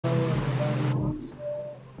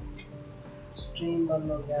Stream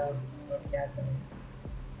बंद हो गया और क्या करें,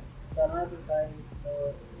 करना तो था ही, तो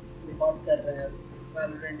रिकॉर्ड कर रहे हैं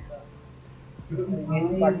वैलोरेंट का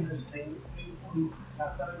remaining part of the stream.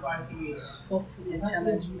 Hopefully अच्छा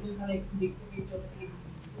मैच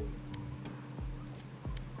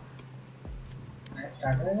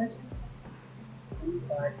स्टार्ट हो गया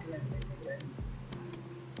पार्टी अनलिमिटेड।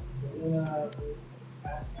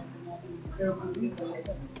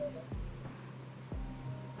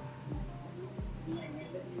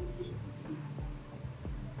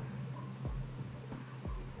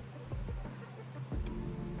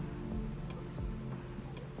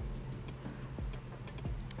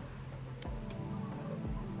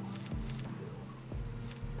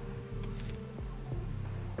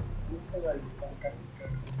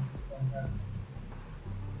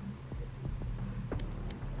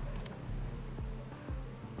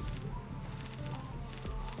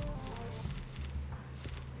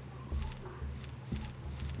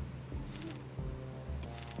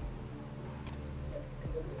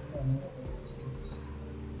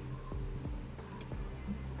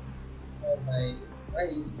 भाई भाई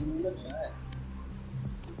इस गेम में क्या है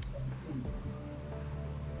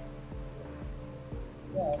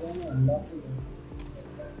यार, मैं अनलॉक ही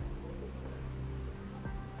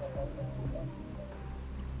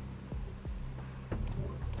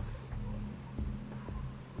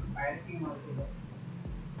पायरेटिंग होती है।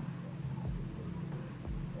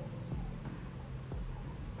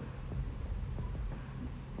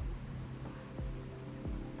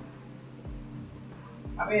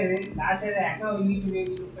 अबे लास्ट है एका इंग्लिश में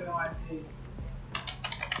भी ऊपर मारते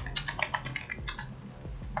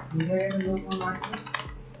मुझे लोग को मारते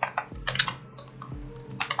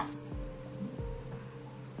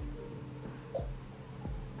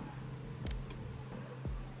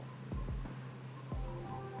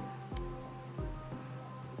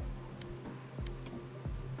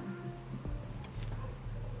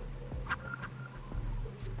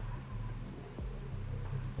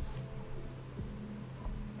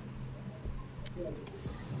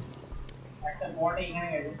একটা বট এখানে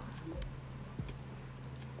গেছে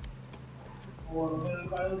ও রোবেল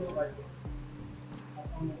পারো তো বাজে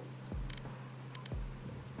এখন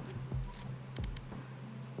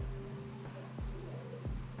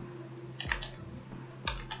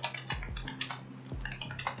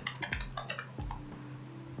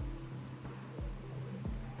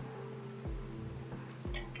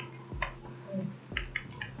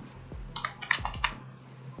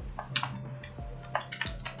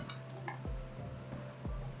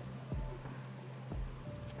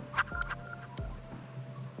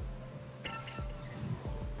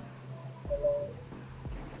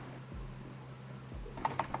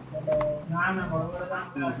না না বড় বড় দাম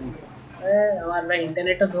আমার ভাই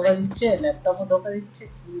ইন্টারনেটও ধোকা দিচ্ছে, ল্যাপটপও ধোকা দিচ্ছে।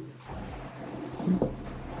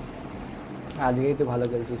 আজকেই তো ভালো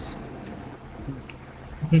খেলছিস।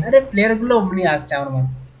 আরে প্লেয়ার গুলো অমনি আসছে আমার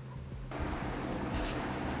মাথায়।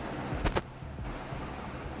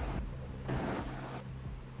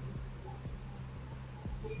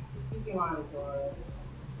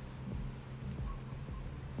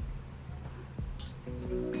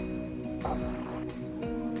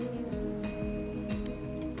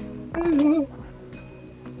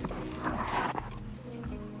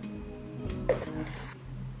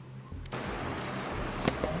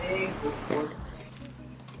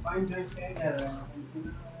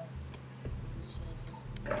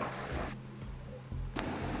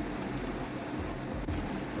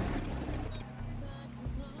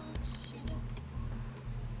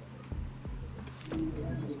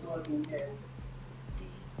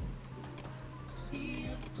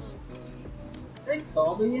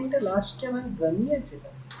 সব এজেন্টে লাস্টে ভাই গানিয়েছে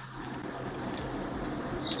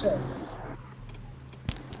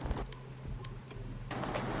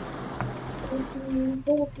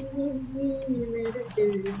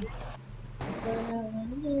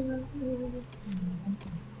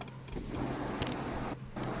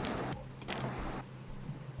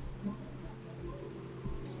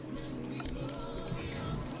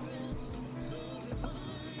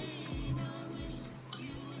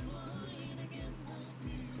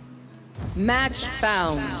Match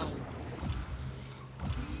found.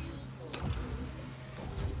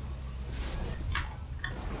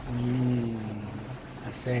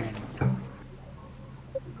 Ascent.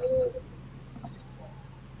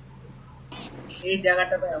 এই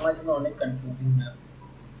জায়গাটা ভাই আমার জন্য অনেক কনফিউজিং ম্যাপ।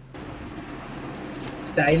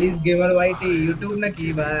 স্টাইলিশ গেমার ভাইটি ইউটিউব নাকি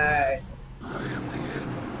ভাই?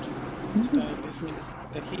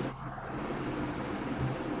 দেখি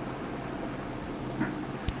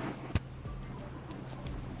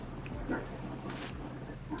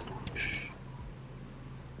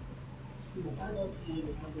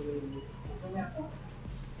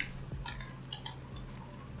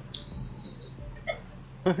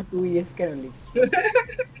তুই ইয়েস কেন লিখছিস?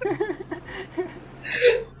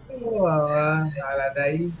 ও বাবা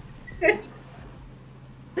আলাদাই।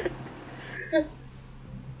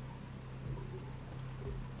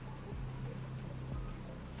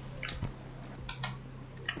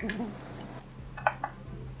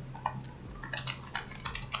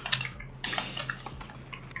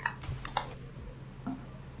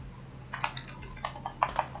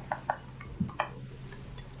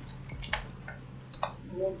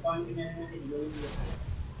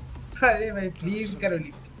 अरे भाई प्लीज करो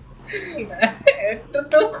একটু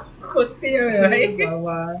তো করতেই হবে ভাই।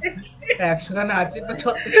 বাবা 100 খানা আছে তো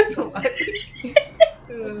ছোট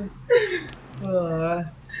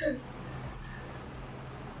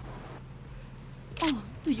Oh,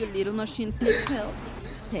 do your little machines need help?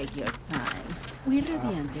 Take your time. We're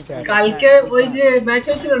radiant. কালকে ওই যে ম্যাচ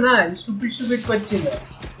হয়েছিল না, স্টুপিড করছিল,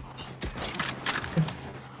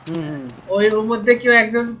 ওই ওর মধ্যে কেউ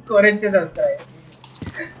একজন করেছে সাবস্ক্রাইব।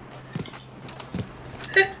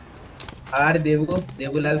 আর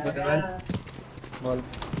দেবুলাল প্রতিমাল বল।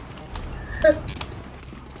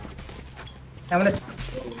 আমরা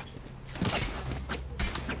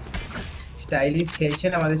স্টাইলিশ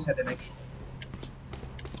খেলছেন আমাদের সাথে নাকি?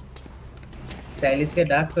 স্টাইলিশকে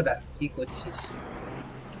ডাক তো ডাক, কি করছিস?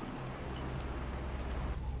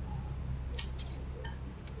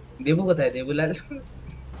 দেবু কোথায়? Debulal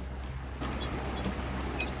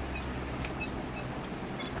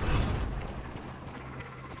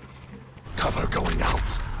Cover going out.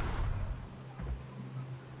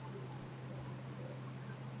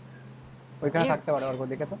 ওইখানে থাকতে পারে, অর্ক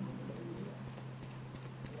দেখে তো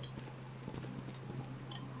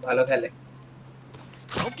ভালো খেলে।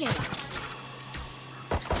 Okay.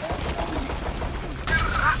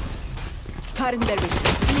 Harm there.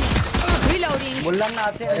 Reloading. বললাম না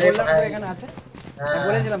আছে, বললাম তো এখানে আছে, আমি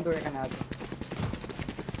বলেছিলাম তো এখানে আছে।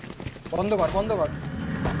 বন্ধ কর।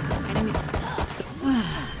 Enemies.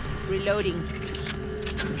 Reloading.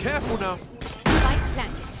 Careful now. Spike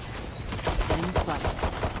planted. Enemy spotted.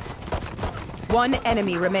 One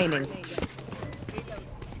enemy remaining.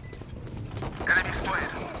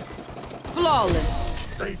 Flawless.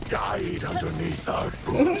 They died underneath our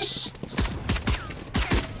boots.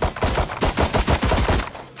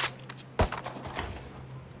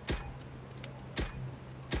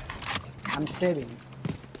 I'm saving.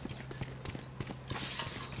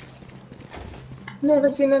 Never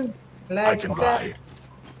seen him I like can that. buy.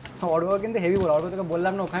 Arka কিন্তু হেভি বল। অর্ক তোকে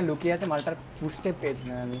বললাম না ওখানে লুকিয়ে আছে, মালটার পুস্টে পেজ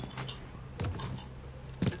না আমি।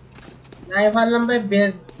 নাই ভাবলাম ভাই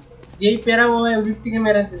যেই পেরা ও ওই দিক থেকে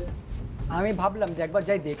মেরেছে। আমি ভাবলাম যে একবার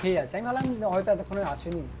যাই দেখেই আসি, আমি ভাবলাম হয়তো এতক্ষণে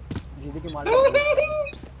আসেনি, যেদিকে মালটা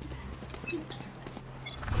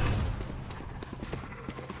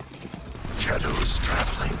Shadows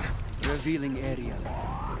traveling. Revealing area.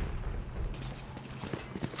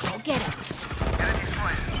 Okay.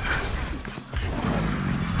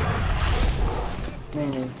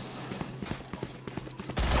 নেই।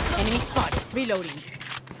 Enemy spotted. Reloading.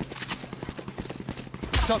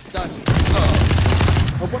 Shot down.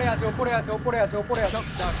 ওপরে আছে। Shot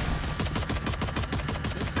down.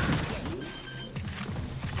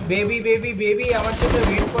 বেবি আমার জন্য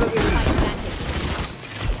ওয়েট করো baby. Spike planted.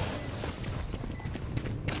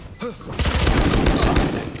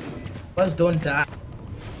 First don't die.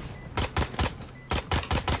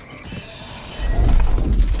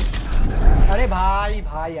 আরে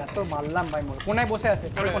ভাই এত মারলাম ভাই, মোর কোনায় বসে আছে,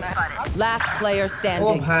 কোনায়। Last player ও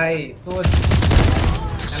standing. ভাই তো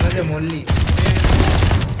আমাদের মল্লি।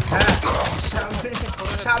 হ্যাঁ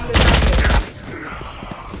সামনে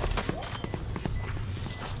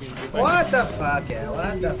What the fuck?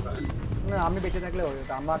 না আমি বেঁচে থাকলে হয়ে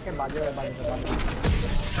যেত, আমাকে বাজাতে পারতো।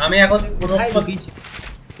 আমি এখন পুরো ভাই বিচ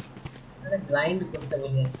আরে ব্লাইন্ড করতে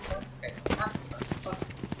বলে।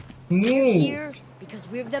 Here because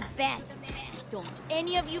we're the best. Don't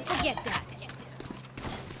any of you forget that.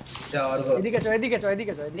 যা আর গো এদিকে চো।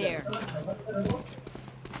 There.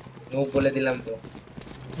 নো বলে দিলাম তো।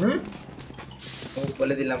 নো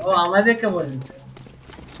বলে দিলাম। ও আমাদেরকে বললি?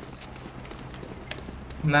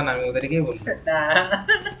 না আমি ওদেরকেই বলছি।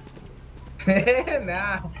 না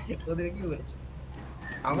ওদের কি বলছি?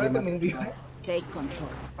 আমরা তো নুবি ভাই। Take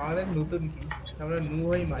control. আমাদের নতুন কি? আমরা নু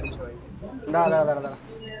হই মারি সবাই। দাঁড়া।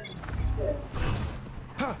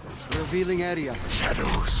 Revealing area.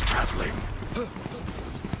 Shadows traveling.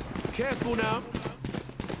 Careful now.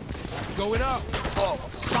 Going up. Oh.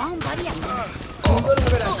 Bomb buddy.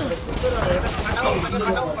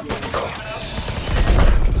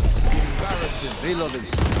 Reloading.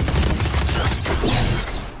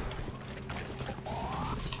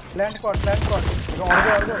 Plant কর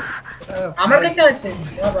অর্গ আমার কাছে আছে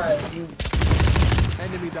বাবা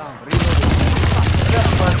Enemy down. Reloading.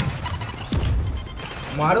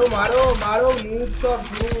 मारो मारो मारो move chop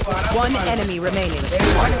move One enemy remaining.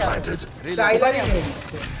 Planted. Tyler ही है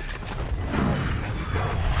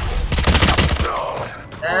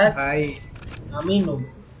भाई আমি নো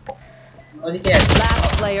ওদিকে আছে Last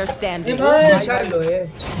player standing. विशाल लो ये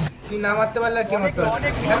তুই না মারতে পারলে কি মারতে পারলি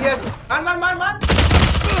মার মার মার মার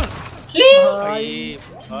কি ভাই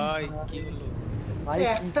ভাই কি হলো ভাই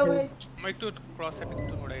একটা ভাই আমার একটু ক্রস একটু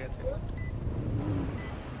নড়ে গেছে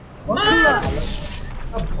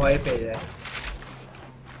अब ভয় পেয়ে যায়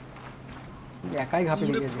একাই ঘাপে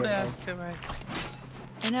পুরো লেগে পুরো যায় আসছে ভাই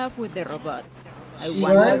Enough with the robots. I Yes.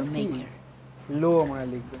 want your maker. লো মনে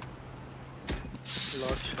লিখবে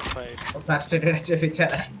লর্ড ফাইট ও ফ্রাস্ট্রেটেড আছে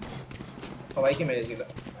বেচারা সবাইকে মেরেছিল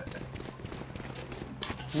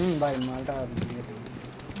ভাই মালটা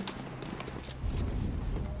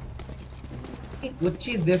কি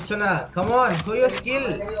করছিস দেখছো না come on show your skill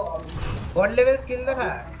god level skill দেখা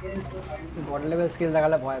বড লেভেল স্কিল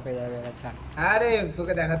দেখালে ভয় পেয়ে যাবে আচ্ছা আরে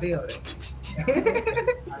তোকে দেখাতেই হবে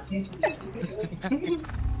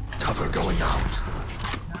Cover going out.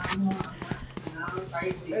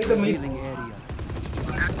 এই তো mid Revealing area.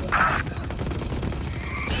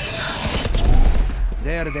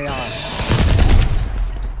 There they are.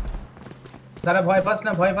 তারা ভয় পাস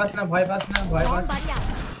না ভয় পাস না ভয় পাস না ভয় পাস না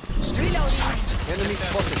Enemy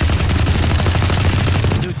spotted.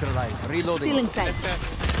 Neutralized. Reloading. Stealing sight.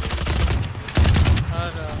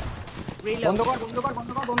 আর Reload. বন্ধ কর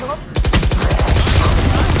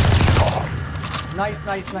nice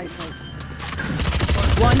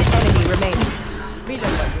One enemy remaining.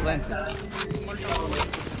 Planted.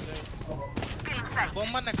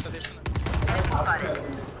 বোমা না একটা দেখো না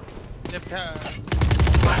লেফট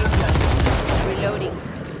Reloading.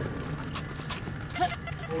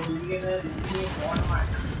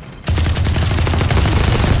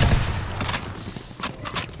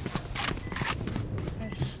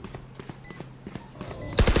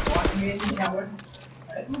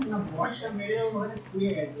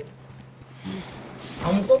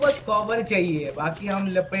 हमको बस कवर चाहिए बाकी हम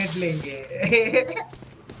लपेट लेंगे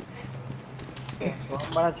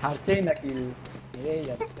বড়া ছাড়ছেই না কিল এই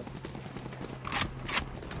যাচ্ছে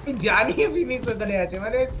জানি ফিনিশ ওখানে আছে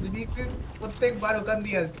মানে ফিনিক্স প্রত্যেকবার ওখান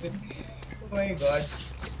দিয়ে আসছে ও মাই god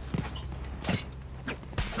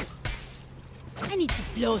I need to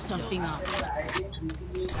blow something up.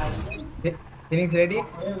 Phoenix ready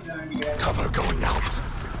Cover going out.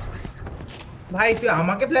 ভাই তুই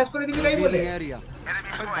আমাকে ফ্ল্যাশ করে দিবি তাই বলে Revealing area.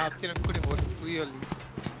 ভাবছিলাম করে বল তুই হলি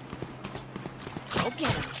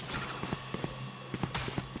Okay.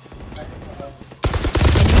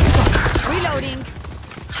 Reloading.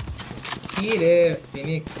 কি রে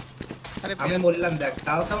ফিনিক্স আরে আমি বললাম দেখ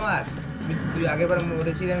তাও তোমার তুই আগেরবার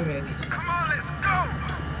মরেছিস আমি মেরে দিয়েছি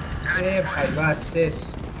আরে ভাই বাস শেষ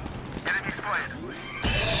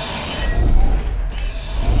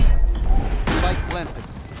Spike planted.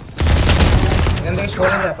 এখান থেকে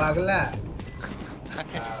সরে যা পাগলা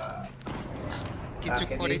কিছু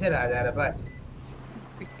কাকে করে দিয়েছে রাজার ব্যাপার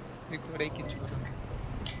করে কিছু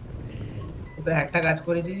তো একটা কাজ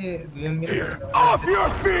করেছি যে দুজন মিলে Off your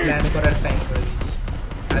feet. প্ল্যান করার টাইম করে দিয়েছি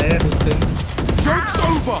আরে এটা ঢুকতে Joke's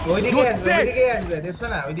over. ওইদিকে You're আসবে dead. ওইদিকে আসবে দেখছো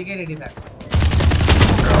না ওইদিকে রেডি থাক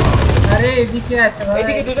আরে এদিকে আছে ভাই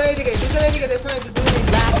এইদিকে দুজন এইদিকে দেখছো না দুজন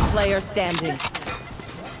Last player standing.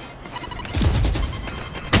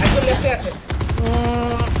 একদম লেফটে আছে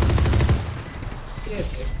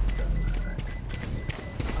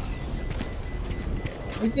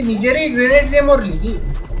তুই কি নিজেরই গ্রেনেড দিয়ে মরলি কি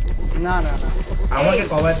না আমাকে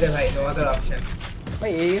কভার দে ভাই নো আদার অপশন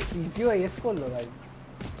ভাই এস ইজিও এস করলো ভাই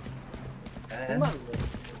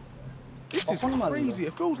This is Open man. crazy.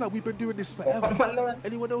 It feels like we've been doing this forever.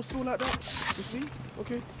 Anyone else feel like that? Just me?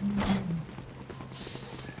 Okay.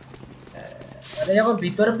 আরে যখন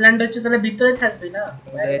ভিতরে প্ল্যান্ট হচ্ছে তাহলে ভিতরে থাকবি না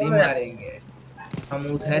उधर ही मारेंगे हम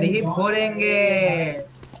उधर ही फोड़ेंगे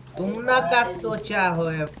तुम ना का सोचा हो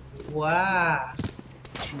वाह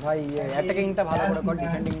ভাই অ্যাটাকিংটা ভালো করে কর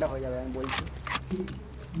ডিফেন্ডিংটা হয়ে যাবে আমি বলছি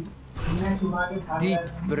Deep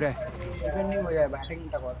breath. ডিফেন্ডিং হয়ে যাবে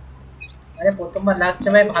অ্যাটাকিংটা কর আরে প্রথমবার লাগছে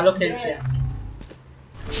ভাই ভালো খেলছে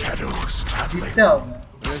Shadows traveling. জিততে হবে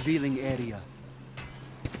Revealing area.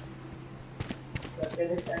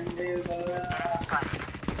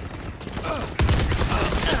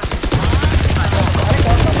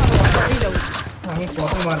 আমি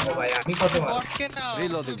কত মারবো ভাই আমি কত মারবো ওকে না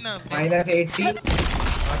Reloading. না -80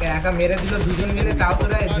 আমাকে একা মেরে দিল দুজন মিলে তাও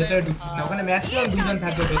তোরা ভেতরে ঢুকছিস না ওখানে ম্যাক্সিমাম দুজন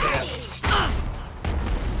থাকবে ভেতরে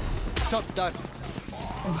Shot down.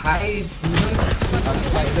 ভাই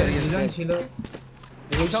দুজন ছিল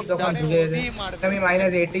তখন ঢুকে আমি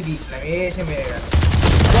 -80 দিয়েছিলাম এ এসে মেরে গেল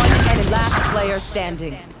One and last player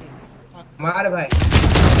standing. मार भाई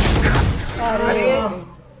अरे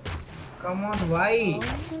कम ऑन भाई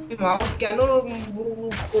माउस কেন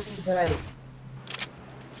ভাই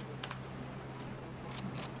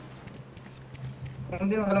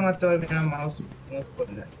কোনদিন ভালো মারতে পারবি না মাউস মুভ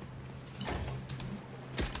করলে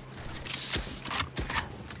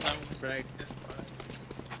brightness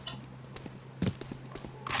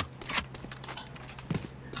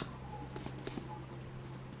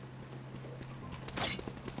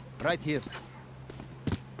Right here.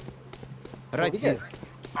 Right here.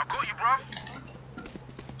 I got you, bro.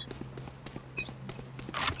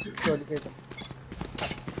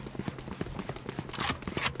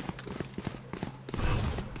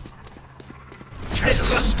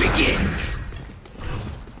 Chaos begins.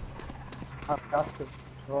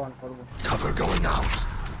 Cover going out.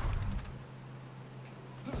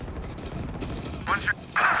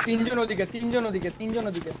 তিনজন ওদিকে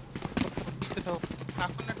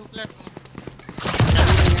এখন না ঢুকলে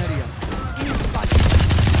Area.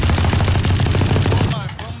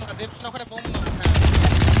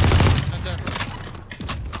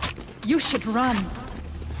 You should run.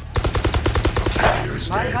 Barrier is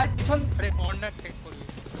dead. अरे कॉर्नर चेक करिए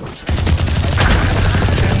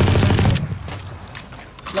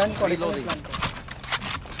প্ল্যান করে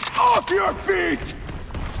Off your feet.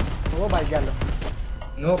 ও ভাই গেল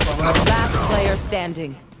no cover Last player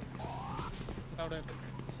standing.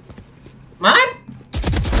 मार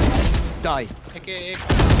Die. एक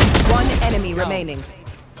One enemy remaining.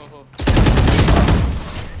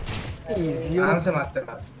 आराम से मारते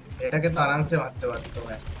এটাকে তো আরাম से মারতে পারতো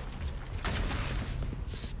ভাই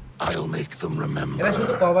I'll make them remember. এরা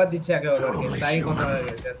শুধু কভার দিচ্ছে আগে ওদেরকে তাই কথা হয়ে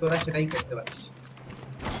গেছে তোরা সেটাই করতে পারছিস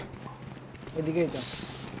এদিকেই যা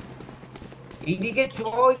এইদিকে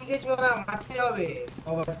চো না মারতে হবে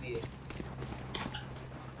কভার দিয়ে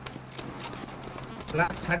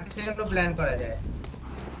লাস্ট 30 সেকেন্ডও প্ল্যান করা যায়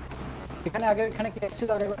এখানে আগে এখানে কি ছিল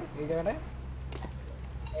আগে এই জায়গাটায়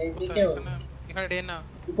এইদিকে এখানে রেনা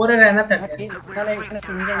উপরে রেনা থাকে এখানে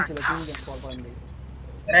তিনজন ছিল তিনজন পর দিকে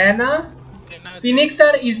রেনা ফিনিক্স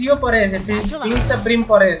আর ইজিও পরে আছে ফিনিক্স আর ব্রিম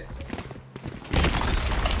পরে আছে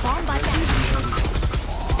Bomb button.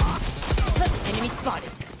 Enemy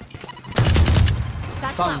spotted.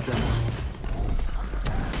 Found them.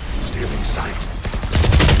 Stealing sight.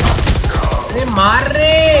 अरे मार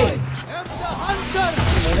रे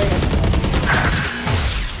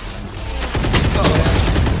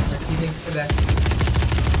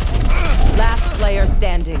Last player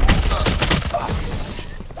standing.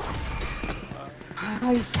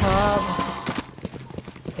 ভাই সাব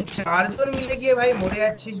চারজন মিলে গিয়ে ভাই মরে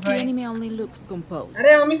যাচ্ছিস The ভাই enemy only looks composed.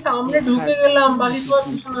 अरे আমি সামনে ঢুকে গেলাম বাকি সব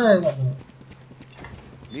পিছনে হয়ে গেল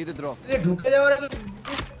Need a drop. আরে ঢুকে যাওয়ার আগে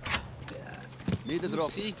Need a drop.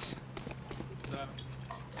 6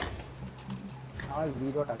 আর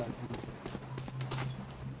 0 টাকা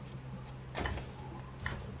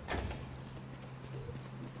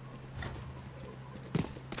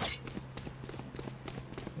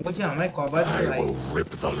বলছি আমায় কভার দে I ভাই will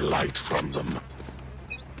rip the light from them.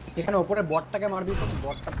 এখানে উপরে বটটাকে মারবি তো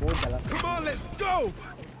বটটা বহুত জ্বালা Come on, let's go.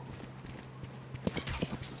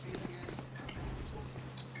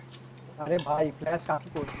 আরে ভাই ফ্ল্যাশ কাকি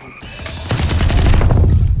করছিস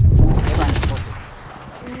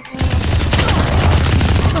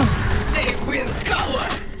They will cover.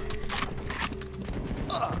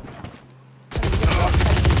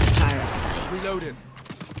 Reloading.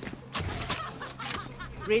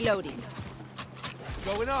 Reloading.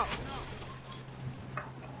 Going up.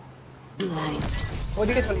 Blind.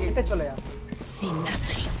 ওদিকে চলে এতে চলে যা See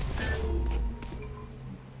nothing.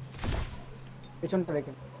 পেছনটা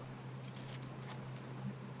রেখে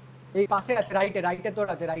এই পাশে আছে রাইটে তোর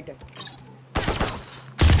আছে রাইটে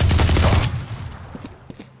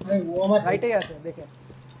अरे वो আমার রাইটেই আছে দেখে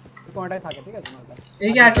এই কোণটায় থাকে ঠিক আছে মালটা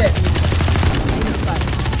এই কি আছে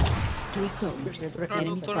Three souls.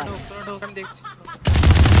 Enemy তোরা spotted. ঢোক আমি দেখছি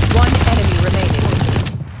One enemy remaining.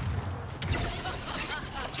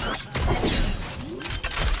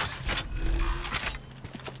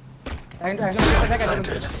 একদম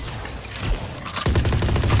দেখে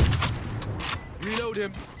Reload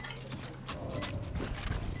him.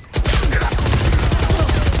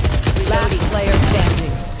 Last player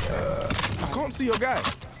standing. I can't see your guy.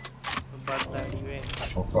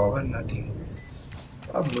 Cover nothing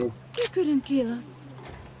अब You couldn't kill us.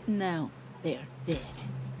 Now they're dead.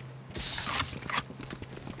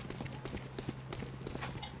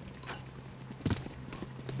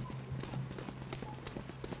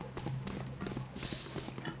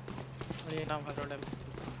 না ভালো ড্যামেজ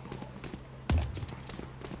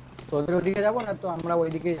তোদের ওদিকে যাব না তো আমরা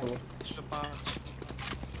ওইদিকেই যাব 105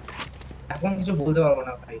 এখন কিছু বলতে পারবো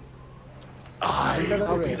না ভাই I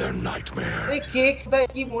will be their nightmare. এই কে কোথায়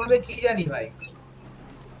কি বলবে কি জানি ভাই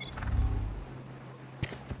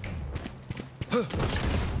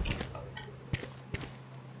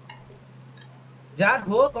যা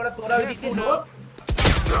ঢোক ওরা তোরা ওইদিকে ঢোক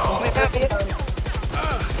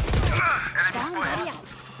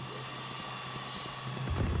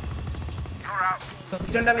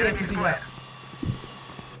পিছনটা আমি দেখছি যা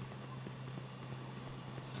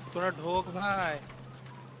তোরা ঢোক ভাই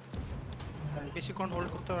বেশিক্ষণ হোল্ড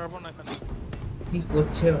করতে পারবো না এখানে কি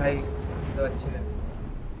করছে ভাই বুঝতে পারছি না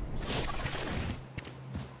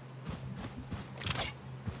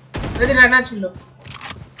যদি রানা ছিল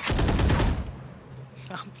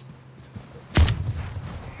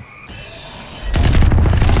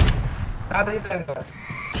তাড়াতাড়ি প্ল্যান কর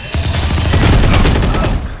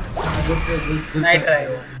नाइट ट्राई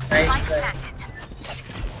नाइट ट्राई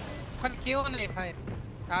ওখানে কেউ নেই ভাই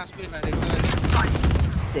আসবে না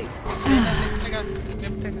Safe.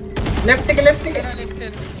 लेफ्ट के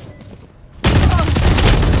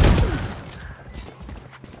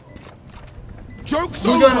Joke's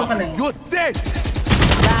Who's on over. opening? You're dead.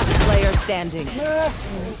 Last player standing.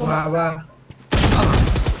 বাবা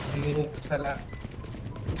শালা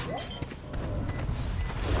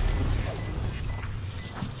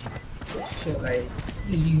ভাই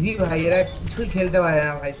ইজি ভাই এরা কিছুই খেলতে পারে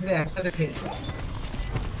না ভাই শুধু একসাথে খেলছে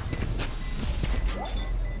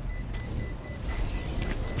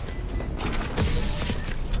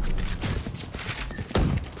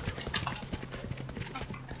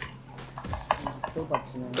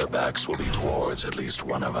Their backs will be towards at least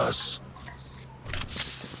one of us.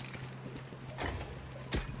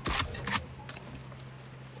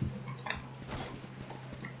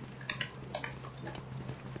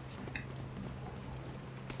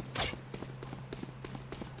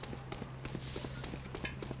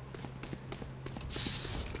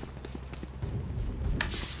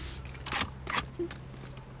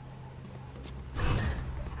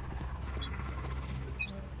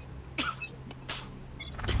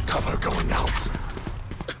 Cover going out.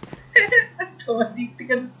 तो दिखते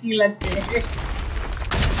का स्किल अच्छे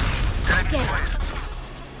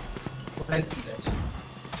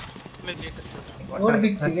और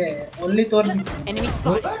दिखती है ओनली तोर Enemy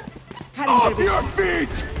spotted. Off your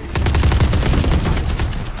feet.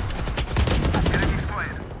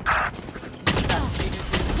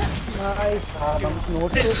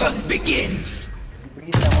 The fun begins.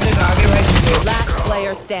 আগে ভাই Last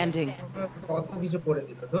player standing. কত কিছু করে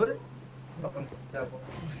দিল ধর তখন যাবো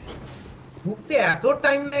ঢুকতে এত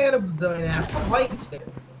টাইম লেগে গেল বুঝতে পারি না এত ভয় কিসে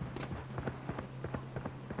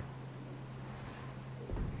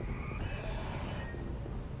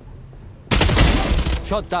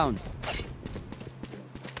Shot down.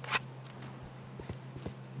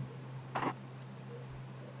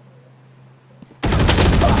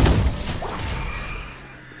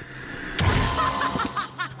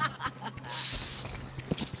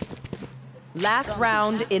 Last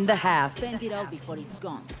round in the half. Spend it all before it's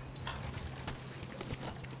gone.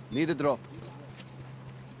 Need a drop.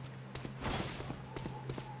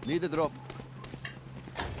 Need a drop.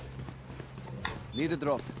 Need a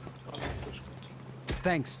drop.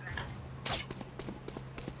 Thanks.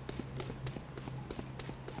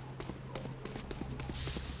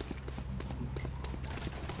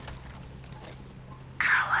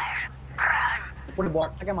 পুরো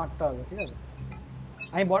বটটাকে মারতে হবে ঠিক আছে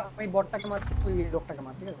আমি বটটাকে মারছি তুই লোকটাকে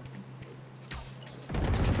মার ঠিক আছে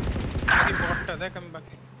আগে বটটা দেখ আমি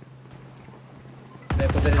বাকি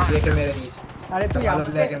দেখো তোদের দিকে মেরে দিয়েছি আরে তুই ভালো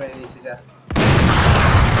আমাকে লেগে মেরে দিয়েছি যা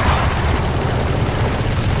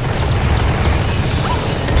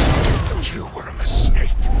You were a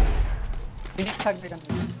mistake. Finish থাকবে কেন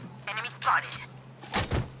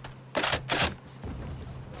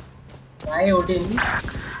why odin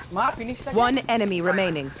মার ফিনিশ থাকবে One enemy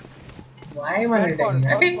remaining. why man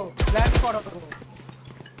plan করো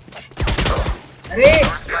अरे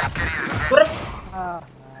पूरा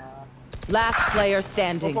Last player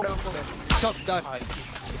standing. Shot down.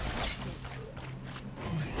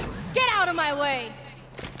 Get out of my way!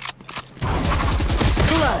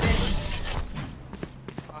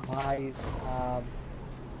 Nice.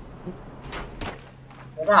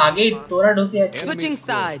 पूरा आगे तोरा Dhoke Switching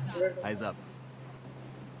sides. Eyes up.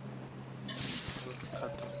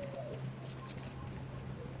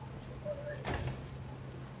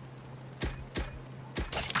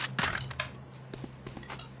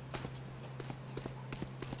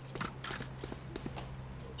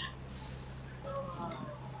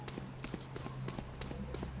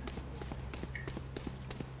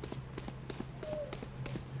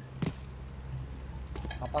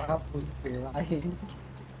 Apakah putih lain?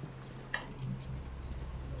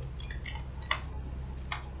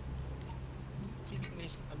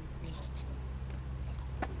 Finish.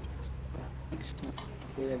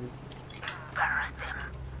 Iya.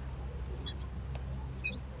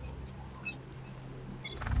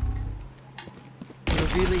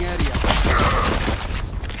 Revealing area.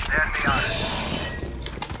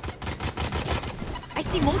 I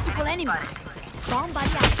see multiple enemies. Bomb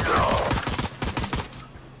buddy out.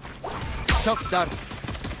 Shock dart.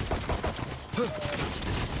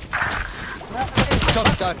 Shock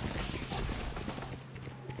dart.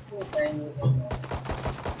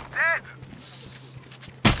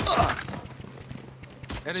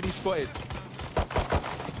 Enemy spotted.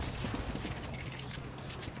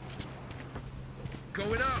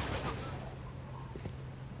 Going up.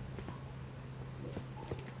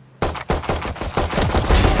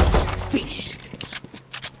 Finished.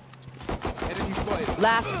 Enemy spotted.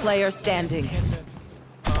 Last player standing.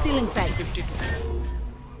 Still inside. 52.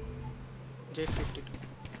 Jet 52.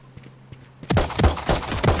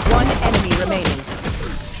 One enemy remaining.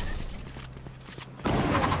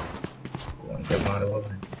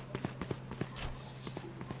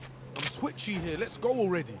 I'm twitchy here. Let's go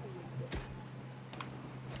already.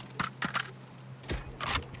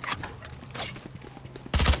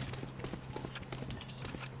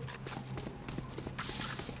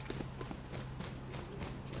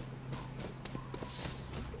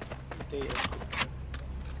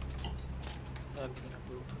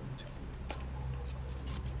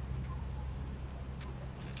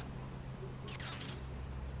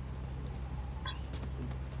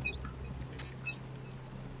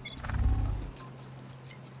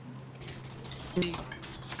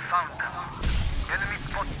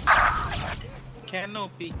 কেন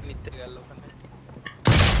pick নিতে গেল ওখানে?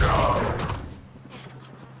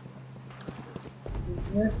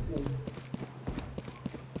 Seriously.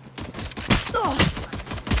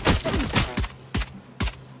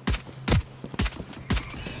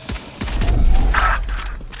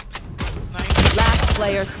 Last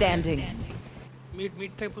player standing.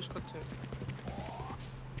 Mid থেকে push করছে।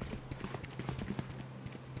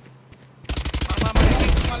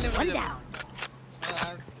 মারলে One down.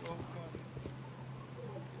 আর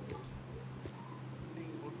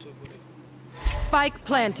Spike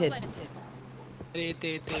planted. এতে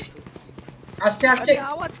আস্তে আস্তে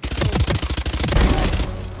আওয়াজ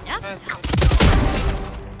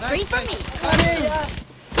Free for me.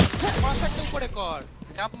 মাথাটা উপরে কর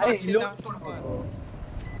জাম্প মারছে জাম্প কর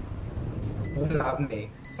লাভ নেই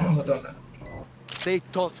হতো না Stay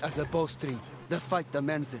taut as a bowstring. The fight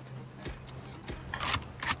demands it.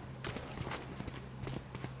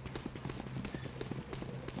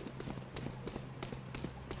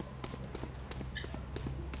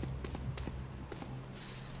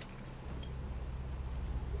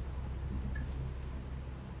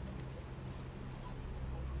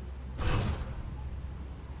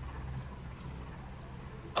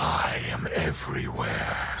 I am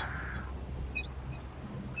everywhere.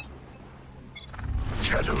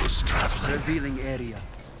 Shadows traveling. Revealing area.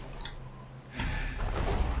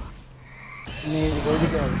 Maybe go to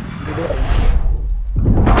the video.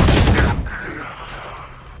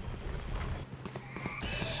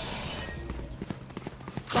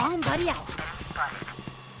 Bomb buddy out.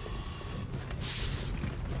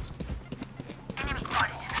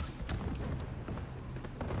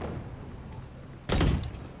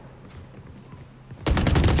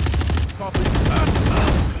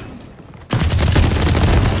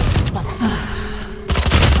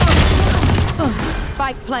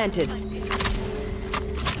 Spike planted.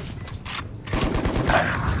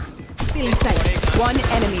 Still inside. One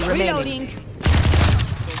enemy remaining. Reloading.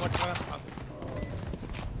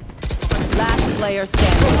 Last player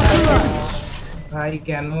standing. ভাই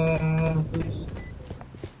কেন তুই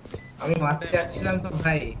আমি মারতে যাচ্ছিলাম তো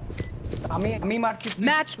ভাই আমি মারছি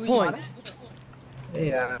Match point. এই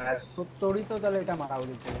यार তোরই তো তাহলে এটা মারা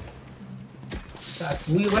উচিত ছিল।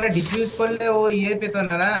 তুই ওখানে ডিফিউজ করলে ও ইয়ে পেতো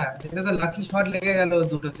না না এটা তো লাকি শট লেগে গেল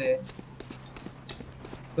দুটোতে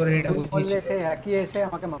তোর এটা বললে সে একই এসে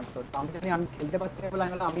আমাকে মারতো আমি জানি আমি খেলতে পারছি না বলে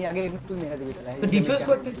আমি আগে তুই মেরে দিবি তাহলে তুই ডিফিউজ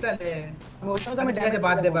করতিস তাহলে আমি ওই সময় তো আমি ঠিক আছে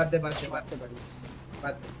বাদ দে মারতে পারি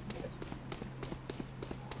বাদ দে ঠিক আছে।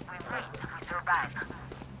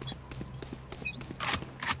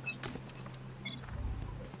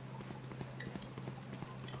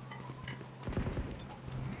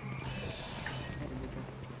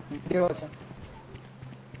 ভিডিও আছে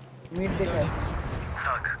মিড দেখে আছে।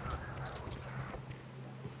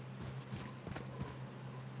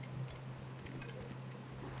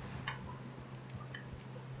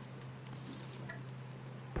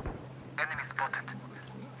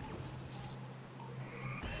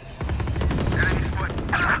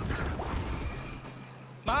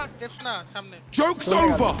 Mark, that's not সামনে. Joke's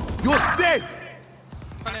over! You're dead!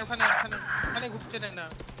 ওখানে ঘুরছে না.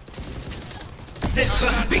 The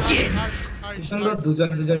fun begins. সুন্দর দুজন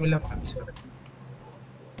মিলে মারছে ওরা।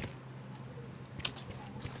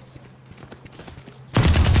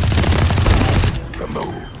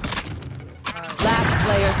 Remove. Last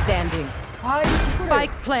player standing.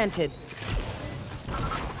 Spike planted.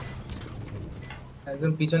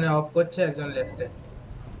 একজন পিছনে অফ করছে, একজন লেফটে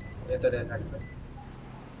ভেতরে থাকবে।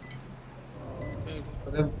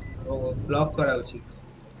 ওকে ব্লক করা উচিত।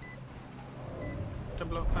 এটা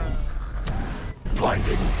block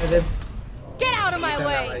Blinding. Get out of my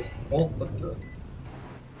way! Smoke করতে হবে।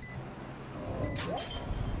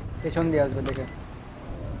 পেছন দিয়ে আসবে দেখে।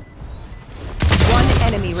 One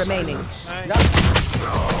enemy remaining.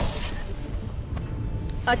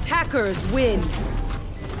 Attackers win.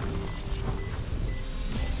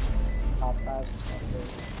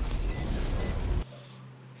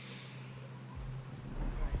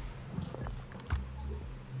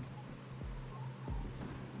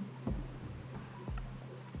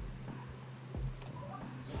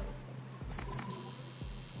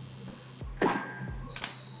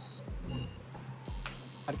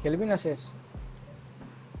 আর খেলবি না শেষ?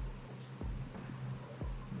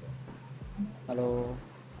 হ্যালো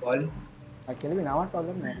বল। আর খেলবি না? আমার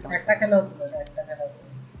প্রবলেম নেই। একটা খেলা হতো।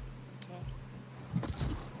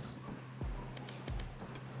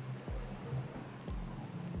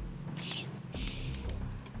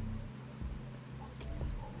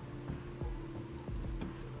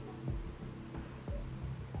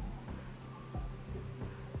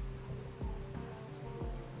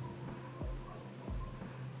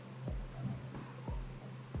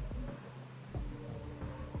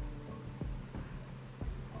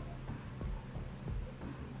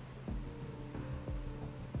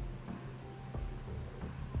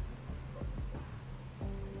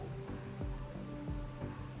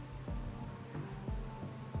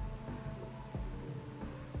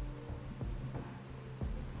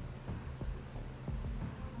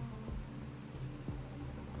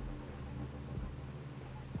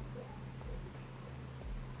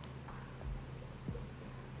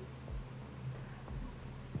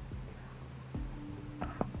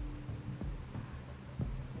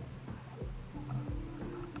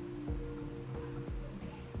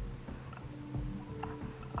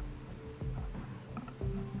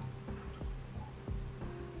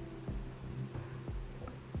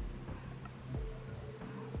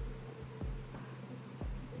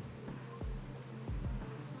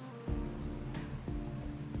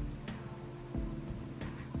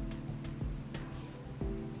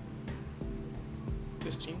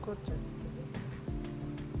 স্ট্রিম করছে.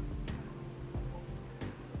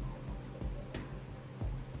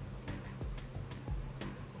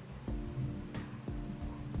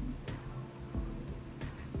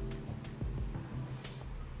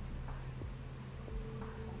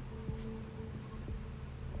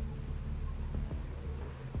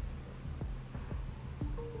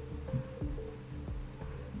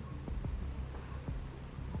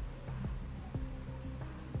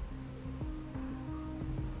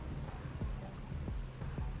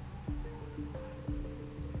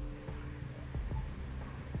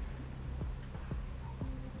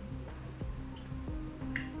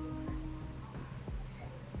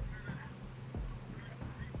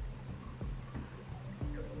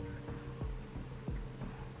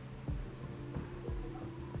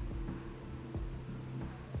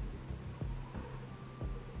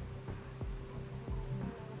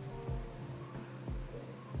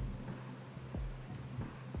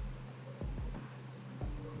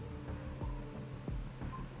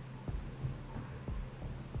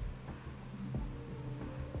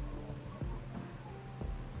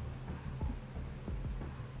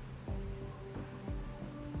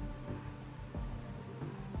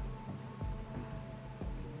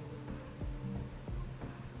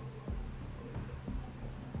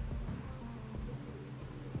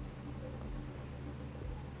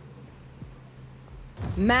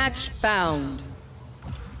 Match found.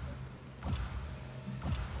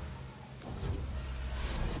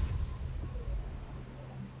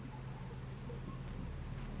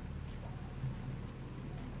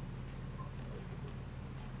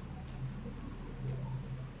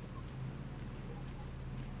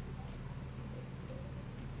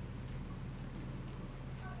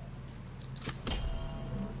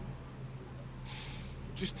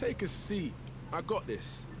 Just take a seat. I got this.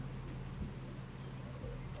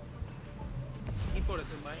 কি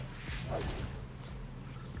পড়েছেন ভাই?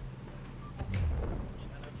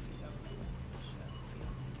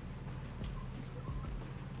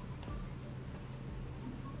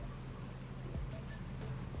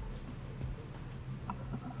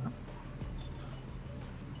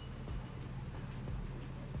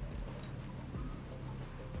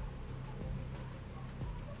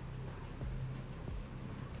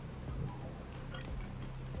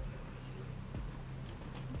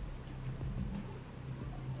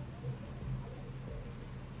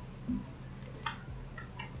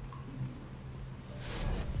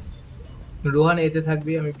 রোহান এতে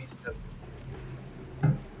থাকবি, আমি বিতে থাকবো।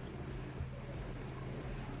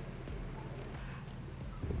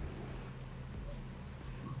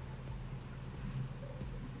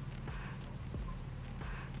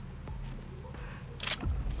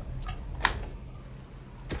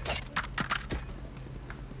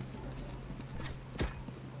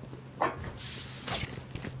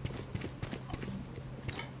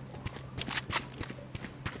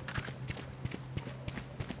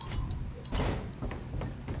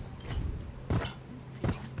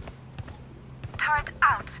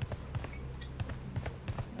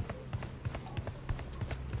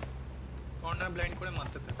 কর্নার ব্লাইন্ড করে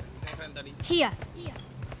মারতে থাকে, এখানে দাঁড়িয়ে Here.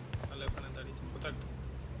 তাহলে ওখানে দাঁড়িয়ে কোথায়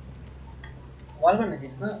ওয়াল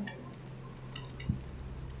বানাইছিস না?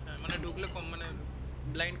 হ্যাঁ মানে ঢুকলে কম মানে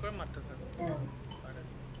ব্লাইন্ড করে মারতে থাকে। আর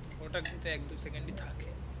ওটা কিন্তু 1-2 সেকেন্ডই থাকে।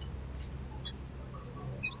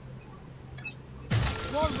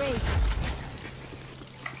 Wall raised.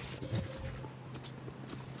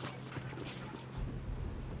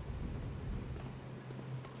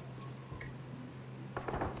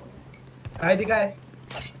 আয় দিকায়।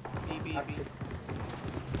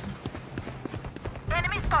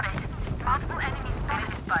 Enemy spotted. Multiple enemies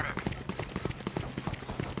spotted.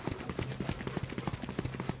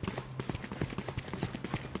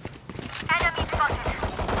 Enemy spotted.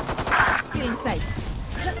 Still in sight.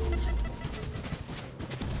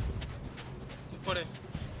 উপরে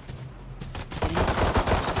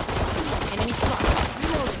Enemy spotted.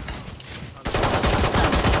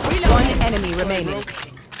 One enemy remaining.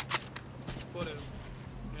 উপরে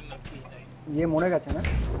না কি নাই ये মরে গেছে না?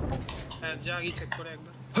 হ্যাঁ যা গিয়ে চেক করে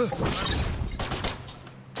একবার।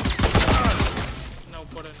 না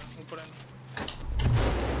উপরে না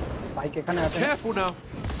বাইক এখানে আছে। Careful now.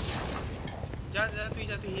 যা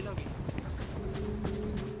তুই হিল হবি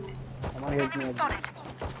আমার হেড নিয়ে বলে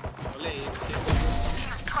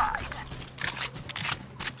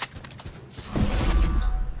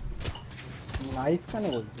নাইফ কেন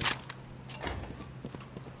বলছিস?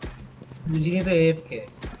 বুঝিনি তো এফকে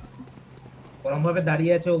গরম ভাবে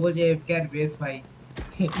দাঁড়িয়ে আছে, ও বলছে এফকে আর বেস ভাই।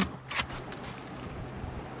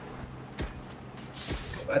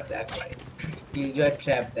 এবার দেখ ভাই কিলজয়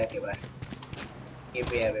ট্র্যাপ দেখ এবার কে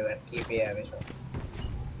পেয়ে যাবে সব।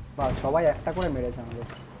 বাস সবাই একটা করে মেরেছে আমাদের।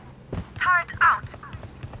 Turret out.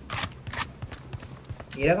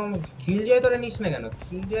 এরকম কিলজয় তোরা নিস না কেন?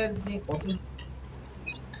 কিলজয়ের যে কত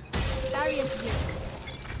Darius here.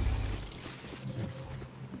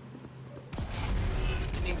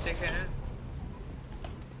 নিচ দেখে হ্যাঁ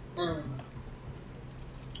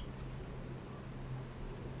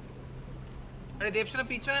अरे देवशना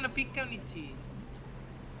पीछे है ना, पिक क्यों नीचे?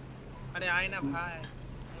 अरे आए ना भाई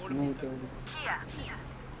मोड़ नहीं दे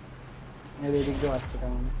मेरे दिख जो আসছে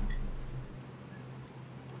কেমন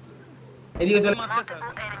এদিকে চল। मारते था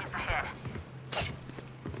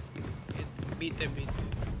बीते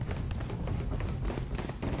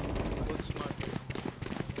बहुत smart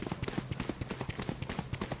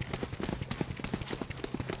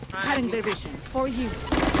Cutting their vision. For you.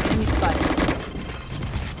 Enemy spotted.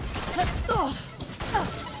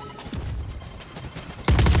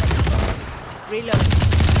 Reload.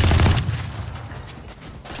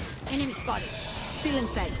 Enemy spotted. Still in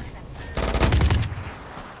sight.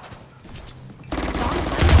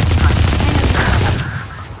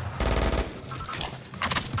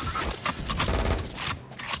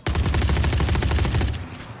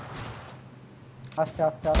 আস্তে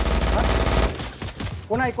আস্তে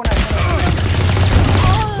কোনায়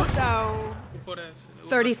Put down. ऊपर है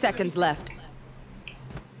 30 seconds left.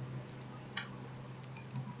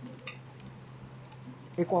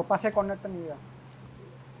 এই পাশে কর্নারটা নিয়ে যা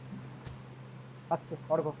আসছে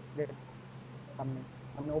অর্ঘ গেট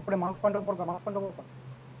সামনে উপরে মাউস কন্ট্রোল কর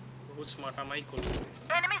बहुत स्मार्ट है माइक को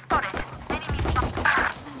Enemy spotted.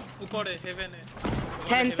 ऊपर है हेवन है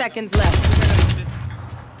 10 seconds left.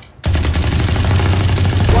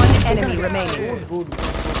 One enemy remaining. Good.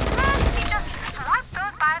 We just swipe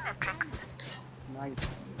those biometrics. Nice.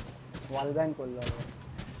 Wall bang করলো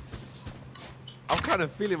I'm kind of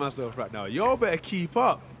feeling myself right now. Y'all better keep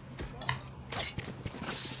up.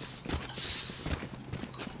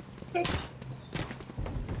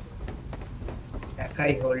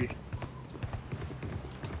 একাই hold.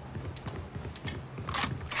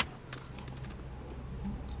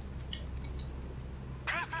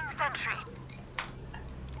 Placing sentry.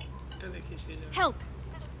 এটা দেখি সে যা Help.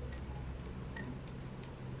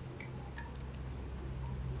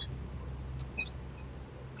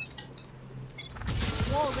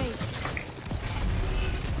 Wall raised.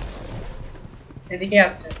 এদিকে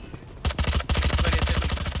আসছে।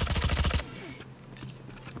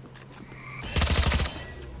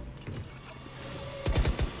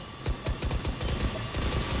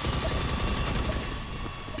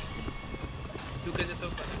 উঠে যেতেও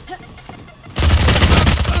পারে।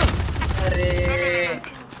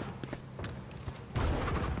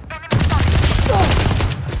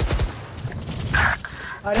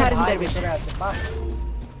 अरे अरे भाई ভিতরে আছে বাস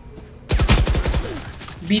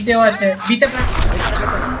बीते আছে बीते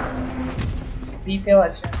बीते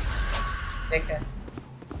আছে দেখে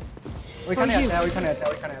ওইখানে আছে ওইখানে আছে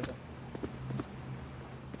ওইখানে আছে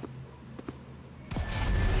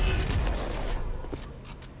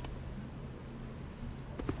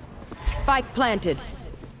Spike planted.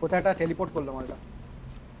 কোথায় একটা টেলিপোর্ট করলো মালটা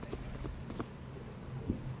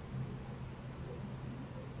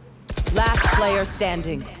Last player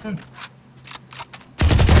standing.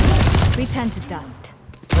 Return to dust.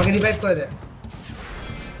 আমাকে রিভাইভ করে দে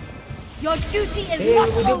Your duty is এই not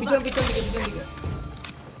ওই over. পিছন দিকে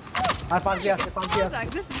আর পাঁচ দিয়ে আছে পাঁচ দিয়ে আছে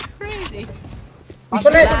This is crazy.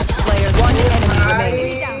 পিছনে Last player, one enemy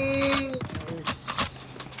remaining.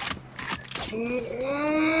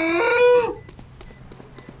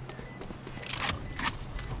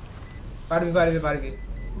 পারবি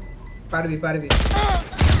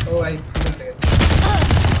ও ভাই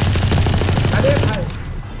আরে ভাই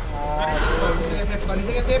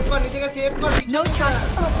নিজেকে সেভ কর No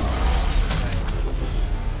chance.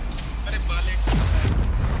 আরে বালেট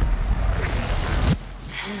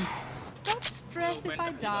Don't stress if I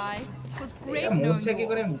die. It was great knowing মরছে কি you.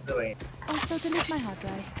 করে বুঝতে পারি Also, delete my hard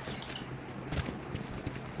drive.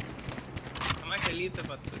 আমাকে খেলিতে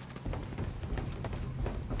পারতো।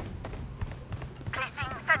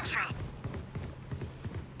 Placing sentry.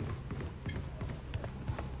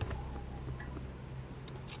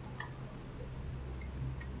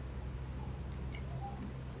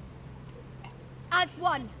 As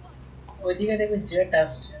one. ওইদিকে দেখো জেট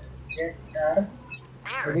আসছে জেট আর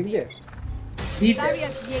ওদিক দিয়ে बीते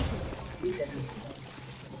Barrier created. Good.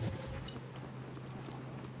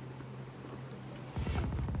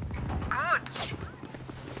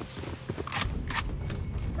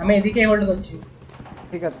 আমি এদিকে হোল্ড করছি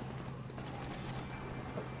ঠিক আছে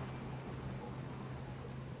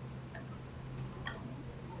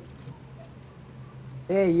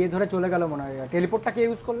এই ইয়ে ধরে চলে গেল মনে হয় টেলিপোর্টটা কে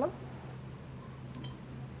ইউজ করলো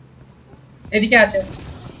এদিকে আছে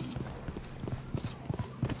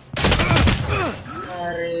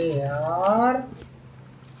আরে यार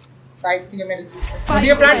সাইড থেকে মেরে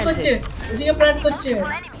দিচ্ছে ওদিকে প্ল্যান করছে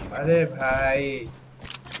আরে ভাই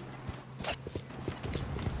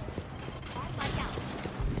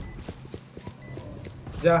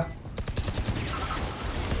যা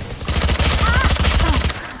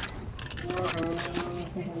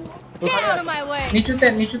Get out of my way.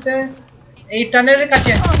 নিচুতে এই টানেলের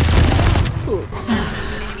কাছে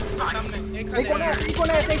সামনে এই কোণে এই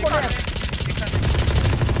কোণে এই কোণে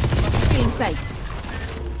Insight.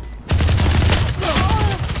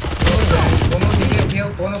 কোনো দিকে কেউ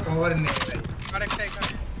কোনো কভার নেই ভাই আরেকটা এখানে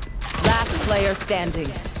Last player standing.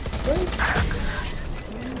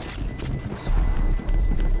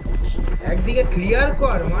 একদিকে ক্লিয়ার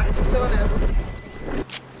কর মারছিস না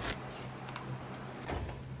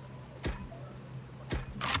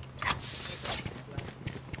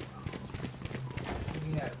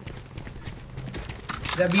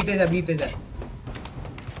যা বিতে যা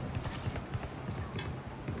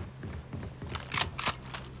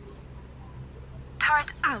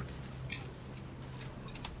Turret out.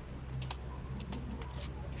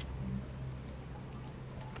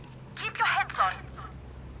 Keep your heads on.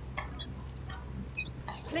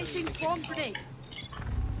 Placing swarm grenade.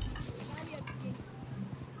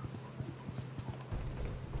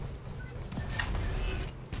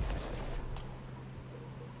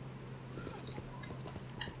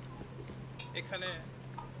 এখানে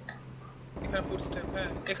ফুট স্টেপ হ্যাঁ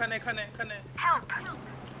এখানে Help.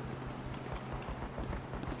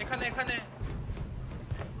 এখানে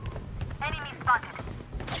Enemy spotted.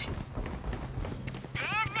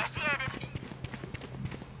 Initiated.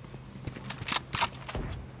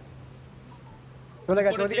 চলে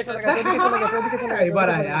গেছে ওদিকে চলে গেছে এবার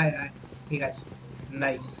আয় ঠিক আছে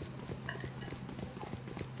নাইস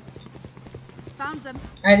Found them.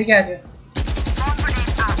 এদিকে আছে Swarm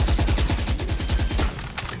grenade out.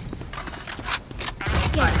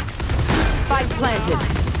 Spike planted.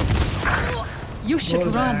 You should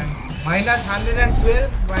run. -112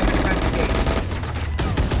 -38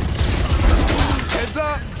 Heads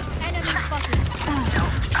up! Enemy spotted.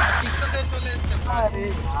 পিছনে চলে এসেছে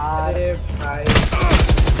আরে ভাই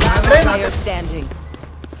Last player standing.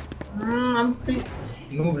 আমি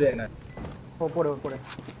নুব রে না ওপরে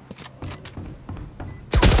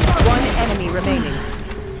One enemy remaining.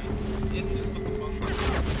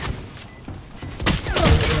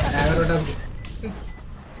 11টা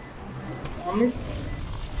আমি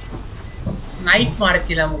নাইফ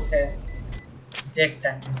মারছিলাম ওকে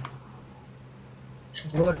জেকটা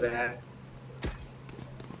সুন্দর ব্যান্ড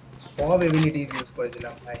সব এবিলিটিজ ইউজ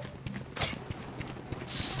করেছিলাম ভাই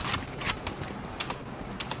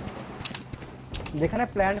যেখানে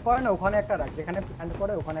প্ল্যান করে না ওখানে একটা রাখ যেখানে প্ল্যান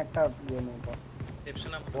করে ওখানে একটা ইয়ে নেই তো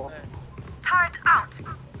reception up Turret out.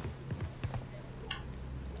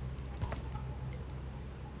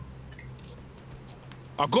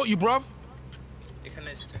 I got you, bruv. এখানে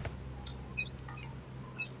এসছে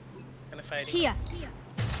এখানে ফায়ারিং Here.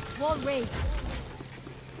 Wall raised.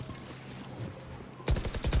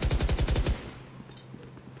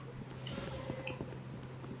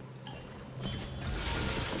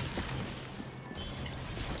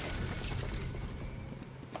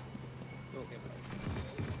 ওকে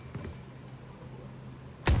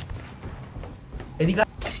এদিকে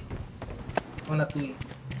না তুই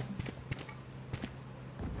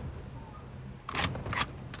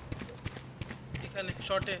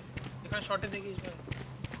এখানে শর্টে দেখিস ভাই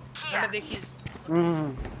এটা দেখিস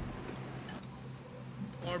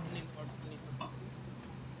অর্ড নিন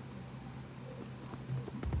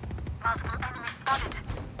Multiple enemies spotted.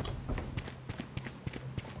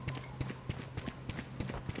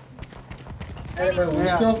 আরে ভাই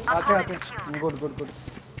উনিও আছে আছে গুড গুড গুড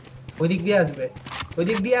ওই দিক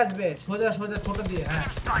দিয়ে আসবে সোজা ছোট দিয়ে হ্যাঁ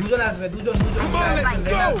দুজন আসবে দুজন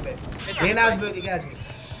রেনা আসবে ওইদিকে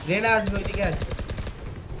আসবে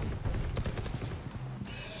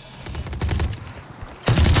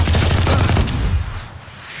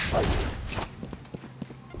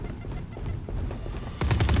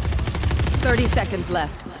 30 seconds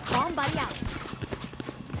left. Bomb buddy out.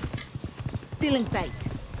 Still in sight.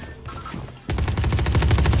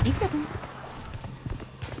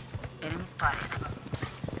 Enemy spotted.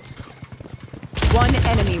 One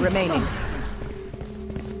enemy remaining.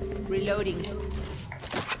 Reloading.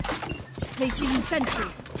 Placing sentry.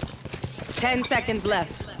 10 seconds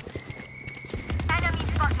left. Enemy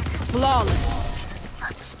spotted. Flawless.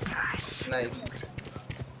 Nice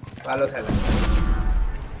ভালো খেলা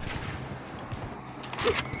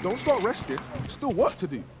Don't start resting. Still work to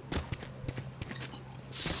do.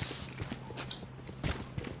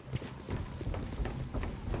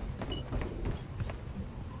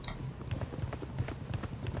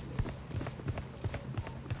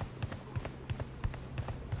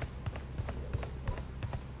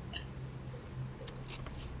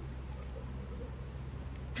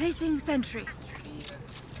 Placing sentry.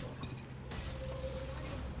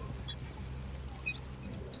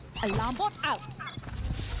 Alarm bot out.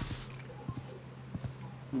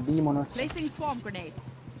 B মনে হচ্ছে Placing swarm grenade.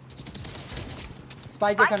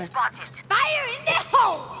 Spike এখানে Spotted. Fire in the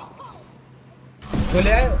hole.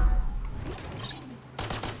 চলে আয়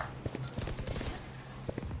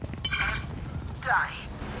Die.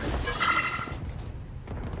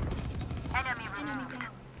 Enemy removed.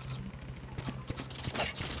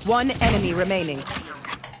 One enemy remaining.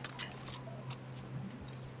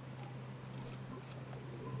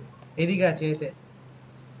 এদিকে আছে এতে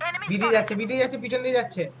Enemy বিডি spotted. যাচ্ছে পিছন দিয়ে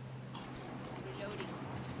যাচ্ছে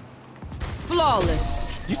Flawless.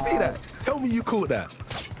 You see that? Tell me you caught that.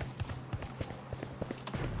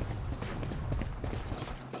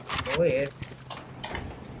 ও এর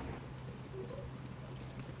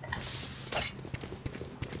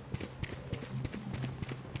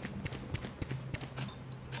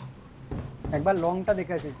একবার লংটা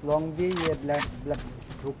দেখে আসিস লং দিয়ে ইয়ে ব্ল্যাক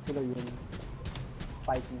ঢুকছিল ইয়ে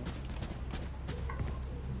স্পাইক নিয়ে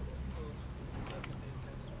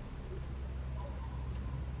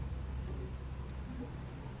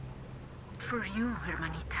For you,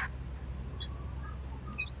 hermanita.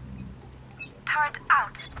 Turret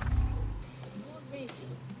out.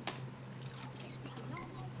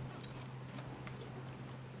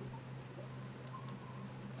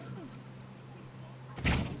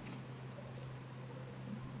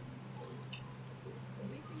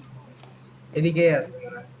 এদিকে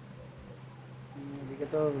এদিকে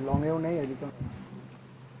তো লং এও নেই এদিকে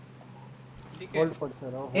হোল্ড করছে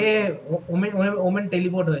ওরা এ ওমেন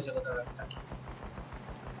টেলিপোর্ট হয়েছে কোথাও একটা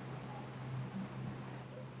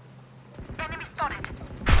Enemy spotted.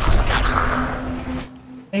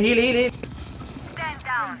 Hill Stand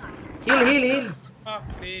down. Hill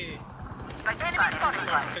বাপরে Enemy spotted.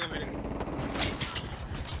 থেকে মেরে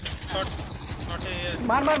শর্টে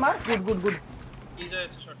মার গুড কি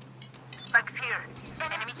যাচ্ছে short Spikes here.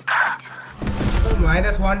 Enemy spotted.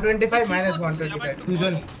 -125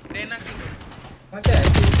 দুজন রেনা কি করছে আচ্ছা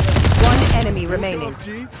One enemy remaining. G.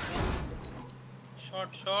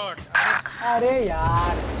 Short আরে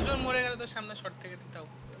यार দুজন মরে গেল তো সামনে শর্ট থেকে দিতাও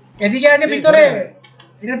এদিকে আছে ভিতরে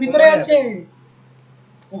এটার ভিতরে আছে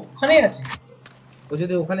ওখানে আছে ও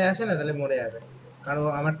যদি ওখানে আসে না তাহলে মরে যাবে কারণ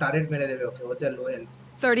আমার টার্গেট মেরে দেবে ওকে ও যা লো হেলথ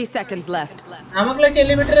 30 seconds left. আমাকে লাগছে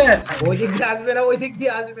এলিভেটরে আছে ওই দিক দিয়ে আসবে না ওই দিক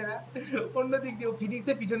দিয়ে আসবে না অন্য দিক দিয়ে ও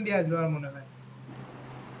ফিনিক্সের পিছন দিয়ে আসবে আমার মনে হয়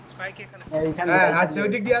স্পাইক এখানে হ্যাঁ আসছে ওই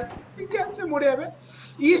দিক দিয়ে আসছে মরে যাবে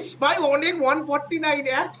ইস ভাই অনেক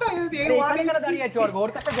 149 একটা এই এখানে কেন দাঁড়িয়ে আছে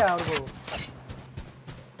ওর কাছে যা ওর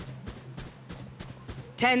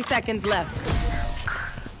 10 seconds left.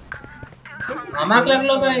 আমাকে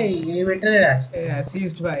লাগলো ভাই এলিভেটরে আছে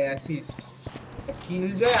অ্যাসিস্ট ভাই অ্যাসিস্ট কিল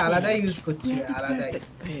জয় আলাদা ইউজ করছে আলাদাই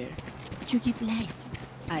You keep life.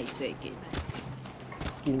 I take it.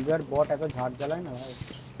 কিলজার বট এত ঝাড় জ্বালায় না ভাই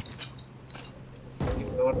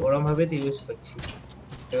ওরম ভাবে তো ইউজ করছি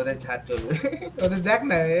ওদের ঝাড় চলবে ওদের দেখ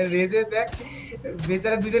না রেজে দেখ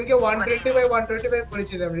বেচারা দুজনকে 125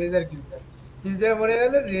 করেছিলাম রেজার কিলজার মরে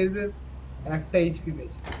গেল রেজের একটা এইচপি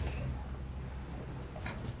পেয়েছে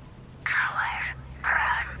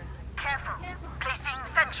Careful. Placing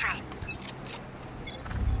sentry.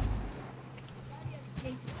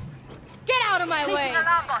 Get out of my way! Placing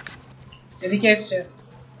alarm bot. এদিকে এসছে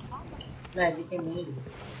না এদিকে নেই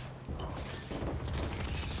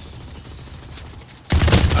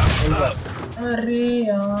আরে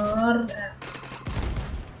यार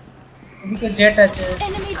এদিকে জেট আছে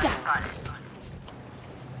Enemy down!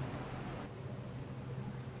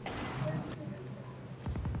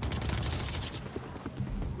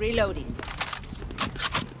 Reloading.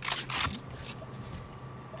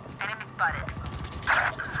 Enemy spotted.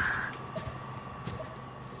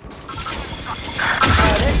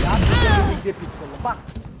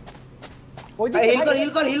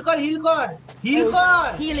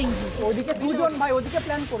 Healing ওইদিকে দুজন ভাই ওইদিকে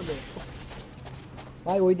প্ল্যান করবে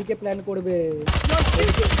ভাই ওইদিকে প্ল্যান করবে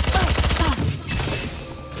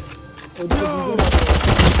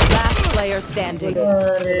Last player standing.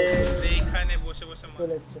 এইখানে বসে বসে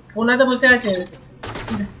চলে এসছে কোনাতে বসে আছে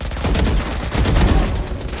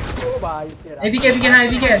ও ভাই সেরা এদিকে এদিকে হ্যাঁ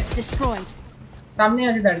এদিকে Destroyed. সামনে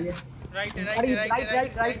আছে দাঁড়িয়ে রাইট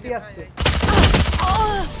রাইট দিয়ে আসছে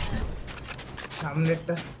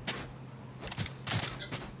সামনেরটা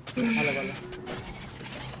ভালো ভালো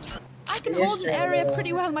I can hold an area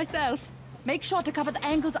pretty well myself. Make sure to cover the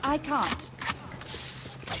angles I can't.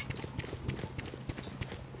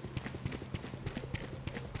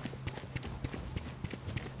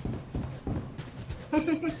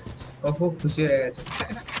 ও খুব খুশি হয়ে গেছে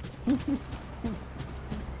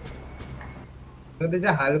ওদের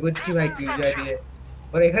যা হাল করছি ভাই কিলজয় দিয়ে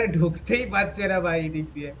ওরা এখানে ঢুকতেই পারছে না ভাই এই দিক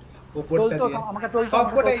দিয়ে উপরটা দিয়ে আমাকে তোল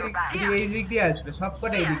সবকটা এই দিক দিয়ে আসবে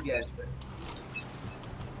সবকটা এই দিক দিয়ে আসবে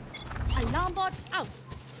Alarm bot out.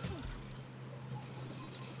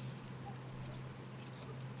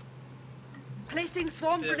 Placing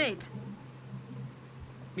swarm grenade.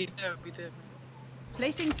 বিতে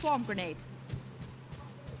Placing swarm grenade.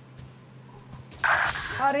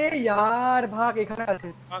 আরে यार ভাগ এখানে আছে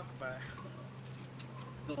ভাগ ভাই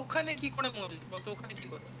তো ওখানে কি করে মরলি বলতো ওখানে কি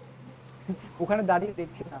করছিস ওখানে দাঁড়িয়ে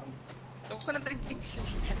দেখছি না তো ওখানে দাঁড়িয়ে দেখছিস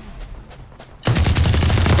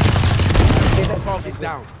Target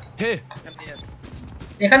down. Here.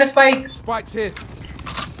 এখানে স্পাইক Spike's here.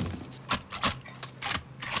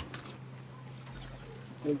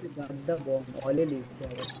 বলছি গাড্ডা বম অলে লিখছে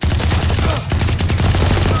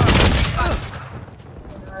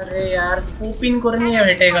अरे यार स्कूपिंग করে নিয়ে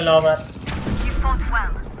হেঁটে গেল আবার You fought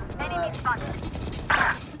well. Enemy spotted.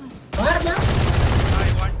 মার না ভাই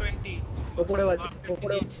 120 উপরে আছে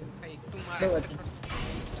উপরে আছে একটু মার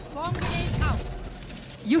Swarm grenade out.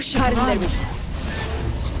 You shot in their vision.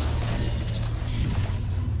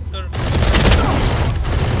 তোর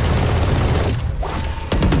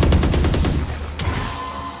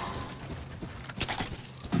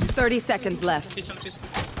 30 seconds left. পিছন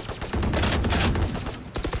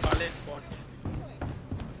পালেট বট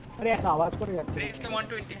আরে একটা আওয়াজ করে যাচ্ছে রেসটা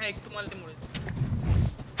 120 হ্যাঁ একটু মারতে মরে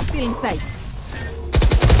Feeling sight.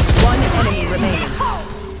 One enemy remaining.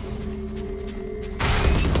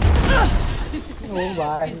 ও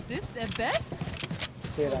ভাই Is this the best?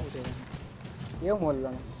 সেরা কেউ মরল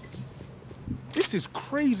না This is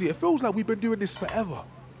crazy. It feels like we've been doing this forever.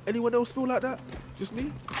 Anyone else feel like that? Just me?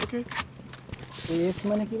 Okay. S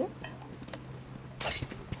মানে কি রে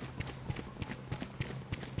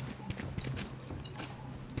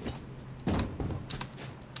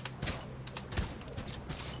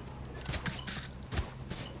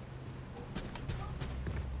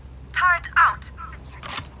Turret out.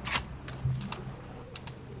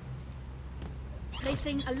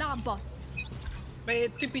 Placing alarm bot. ভাই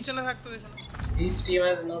এতে পিছনে থাকতো দেখো না this team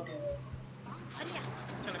has no team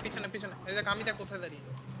পিছনে পিছনে পিছনে এই দেখ আমি তা কোথায় দাঁড়িয়ে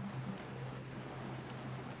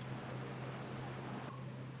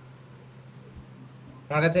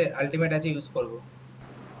আমার কাছে আলটিমেট আছে, ইউজ করব।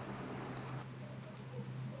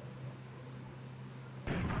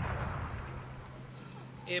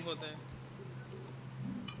 এ বোধহয়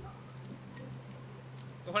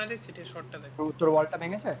ওখানে দেখছি ঠিক শটটা দেখ। তোর ওয়ালটা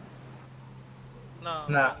ভেঙেছে? না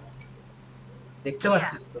না, দেখতে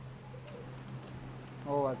পাচ্ছিস তো?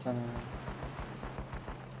 ও আচ্ছা, না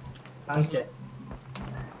ভাঙছে।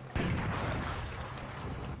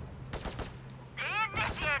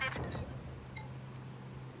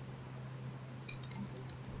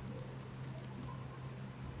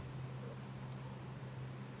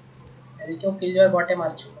 এদিকেও কিলজয় বটে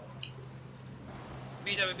মারছিল।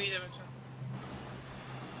 বি যাবে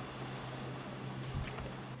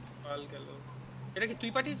পাল গেল। এটা কি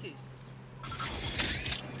তুই পাঠিয়েছিস?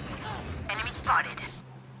 Enemy spotted.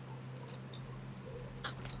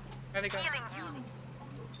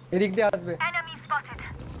 এদিক দিয়ে আসবে। Enemy spotted.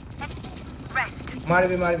 Rest.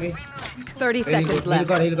 মারবি 30 seconds left.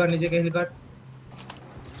 হিল কর নিজেকে, হিল কর।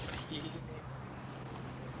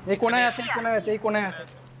 এই কোণায় আছে, এই কোণায় আছে।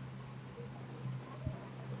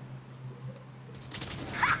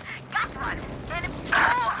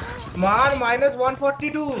 মার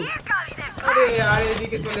 -142। আরে यार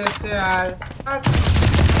এদিকে চলে আসছে আর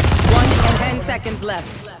 10 seconds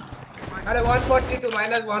left. আরে 142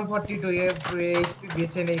 -142 এ এইচপি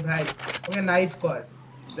বেঁচে নেই ভাই। ওকে নাইফ কর,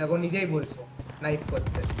 দেখো নিজেই বলছে নাইফ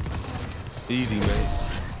করতে। Easy, man.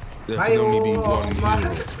 There ভাই can O only be one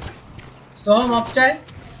hero. Soham of চাই।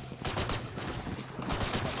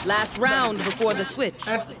 Last round before the switch.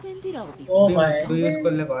 ও ভাই তুই ইউজ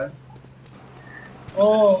করলে কর। ও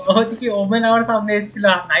ওদিকে ওমেন আমার সামনে এসেছিল,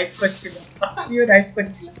 নাইফ করছিল, আমিও নাইফ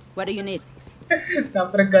করছিলাম। What do you need?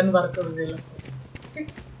 তারপরে গান বার করে দিলাম।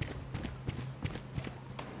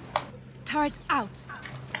 Turret out.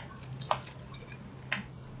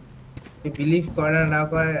 বিলিভ করে না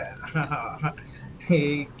করে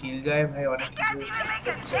এই কিল যায় ভাই, অনেক কিছু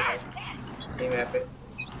করছে এই ম্যাপে।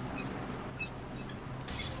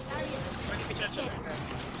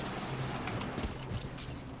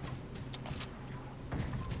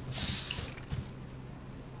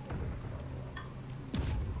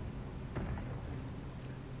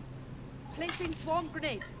 Placing swarm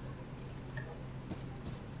grenade.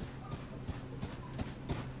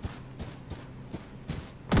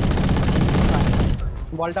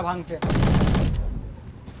 বলটা ভাঙছে।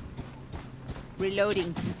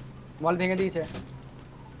 Reloading. বল ভেঙে দিয়েছে।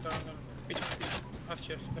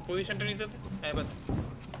 আসছে পজিশনটা নিতে দে। হ্যাঁ বাদ।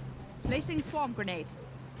 Placing swarm grenade.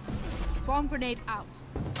 Swarm grenade out.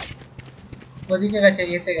 ওদিকে গেছে,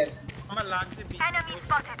 এতে গেছে। আমার লাগছে বি। Enemy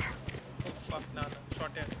spotted. ও ফাক, না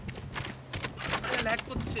শটে আরে ল্যাগ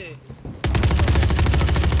করছে।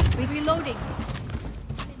 Reloading.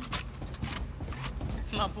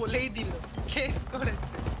 মা বলেই দিল কেস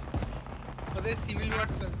করেছে, ওদের সিভিল ওয়ার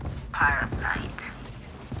চলছে। Parasite.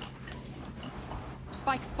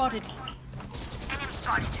 Spike spotted. Enemy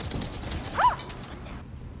spotted.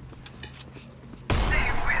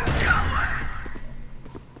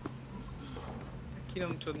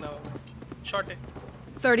 কিরম চোদনা বাবা। শটে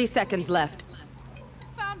 30 seconds left.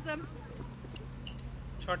 Found them.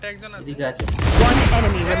 শটে একজন আছে। এদিকে আছে, One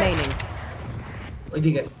enemy remaining.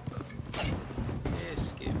 ওইদিকে।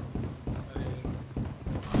 এসকেপ। আরে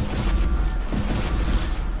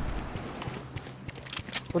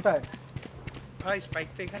কোথায়? ভাই স্পাইক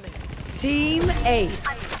তো এখানে। Team Ace.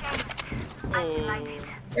 ও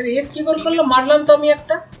এর এস কি করে করলো? মারলাম তো আমি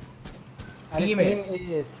একটা। আরে Team team Ace.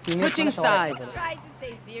 Ace, team Ace Switching মানে সবাই sides. একসাথে। Tries to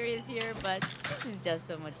stay serious here, but this is just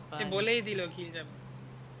so much A fun. বলেই দিল কিল যাবে।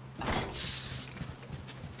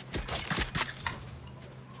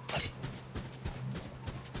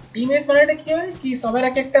 টিম এস মানে এটা কি হয়? কি সবার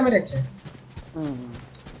এক একটা মেরেছে? হুম।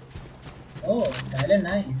 ও তাহলে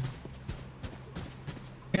নাইস।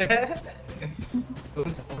 কোন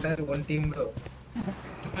সাপোর্টার কোন টিম ব্রো?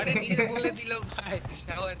 আরে নিজে বলে দিল ভাই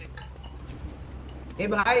শাওয়ারে। এ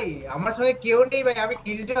ভাই আমার সঙ্গে কেউ নেই ভাই, আমি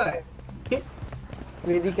কিল জয়।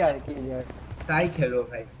 তুই এদিকে আয়, কি যায়? তাই খেলবো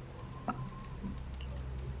ভাই।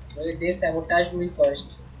 বলে দে sabotage me first.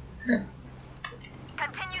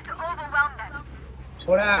 Continue to overwhelm them.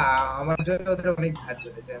 ওরা আমার জন্য ওদের অনেক ধার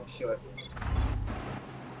চলেছে, আমি শিওর।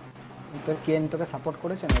 তোর কেন তোকে সাপোর্ট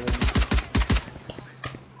করেছে না?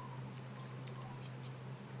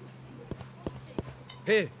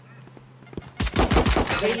 Here.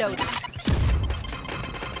 Reloading.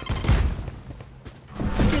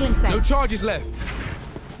 Killing No sight. charges left.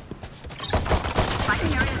 My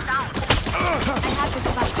area is down. I have the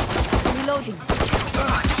spike. Reloading.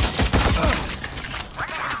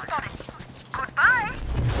 Goodbye.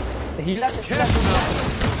 হিলা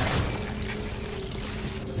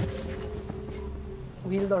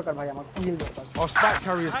hill দরকার ভাই, আমার হিল দরকার। Our spike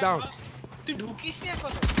carrier's down. তুই ঢুকিস না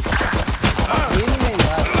এখন। এই নেই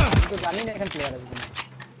ভাই, তো জানি না এখানে প্লেয়ার আছে কিনা।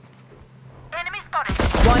 Enemy spotted.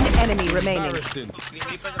 One enemy remaining. Embarrassing.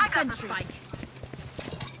 I got the spike.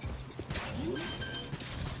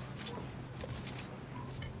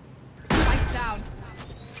 Spike's down.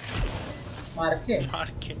 Market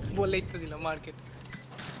market বলেই তো দিলাম মার্কেট।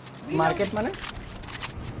 মার্কেট মানে?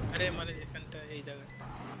 আরে মানে যেখানটা এই জায়গা।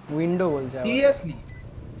 উইন্ডো বলছে আবার। Seriously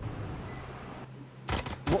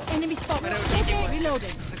Enemy spotted. আরে ওটা টিম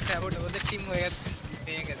Reloading. ওদের টিম হয়ে গেছে,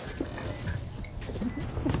 ভেঙে গেছে।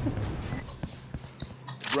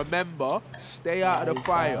 Remember, stay out of the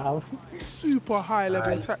fire. Super high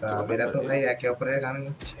level tactic. এরা তো ভাই একে অপরের গান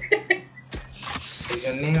গাচ্ছে এই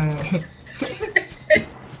জন্যই আমি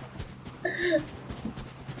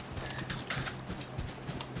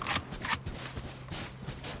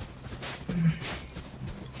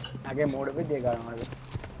আগে মরবে দিয়ে গাড় মারবে।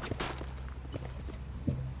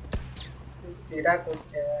 সেরা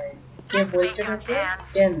করছে ভাই। কে বলছে না কে?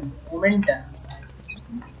 কেন মোমেন্টটা?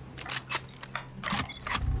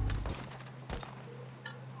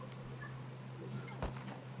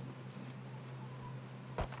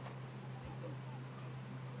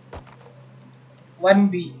 वन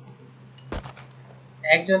बी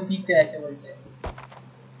একজন পিতে আছে বলছে।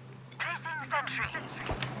 Placing sentry.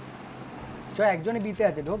 চো একজনই বিতে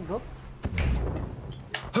আছে, ঢোক ঢোক।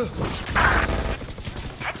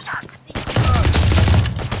 Headshot.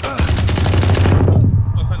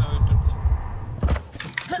 ওখানে ওইটা।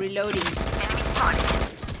 Reloading. Enemy spotted.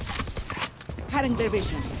 Cutting their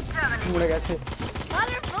vision. মরে গেছে।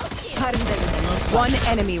 Wonderful kill. Cutting their vision. One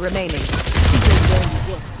enemy remaining. It is well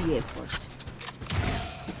worth the effort.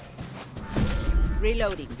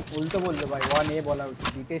 Reloading. উল্টো বললো ভাই, 1A বলা উচিত,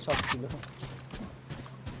 বিতেই সব ছিল।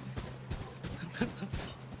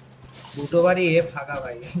 দুটো বাড়ি এ ফাঁকা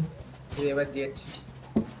ভাই তুই এবার জেট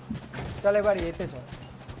চল এবার এতে চল।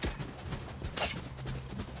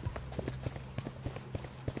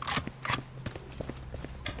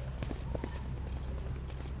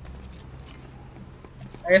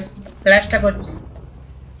 আগে ফ্ল্যাশটা করছি।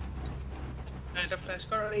 এটা ফ্ল্যাশ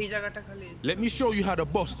কর আর এই জায়গাটা খালি। Let me show you how the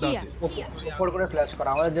boss does Here. it. উপর করে ফ্ল্যাশ কর,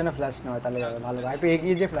 আমাদের জন্য ফ্ল্যাশ না হয় তাহলে যাবে ভালো ভাই, একটু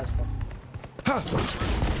এগিয়ে যে ফ্ল্যাশ কর।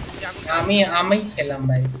 আমি খেলাম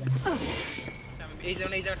ভাই। এই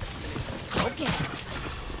জন্য এই জায়গাটা। Okay.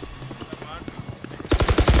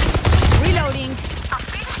 Reloading.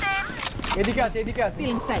 এদিকে আছে, এদিকে আছে।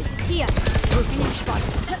 Still in sight. Here. Enemy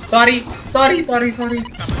spotted. Sorry sorry sorry sorry.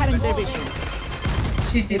 Cutting their vision.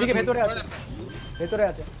 এদিকে ভেতরে আছে, ভেতরে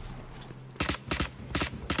আছে।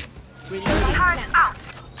 Reloading. Turret out.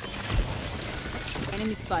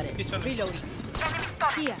 Enemy spotted. পিছনে। Reloading. Enemy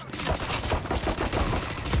spotted. Here.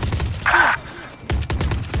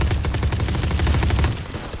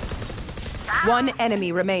 One enemy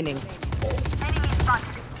remaining. Enemy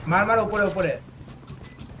spotted. মার মার উপরে উপরে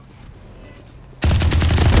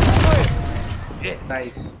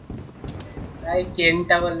নাইস ভাই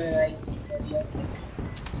কেনটা বলবে ভাই।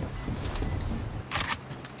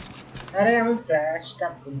 আরে আমি ফ্ল্যাশটা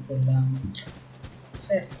ভুল করলাম।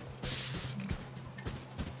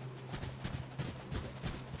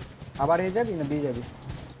 আবার এ যাবি না দিয়ে যাবি?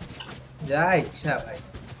 যা ইচ্ছা ভাই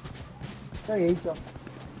তো এই চল,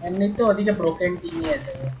 এমনি তো ওদিকে ব্রোকেন টিমই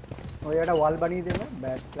আছে। ওই একটা ওয়াল বানিয়ে দেবো,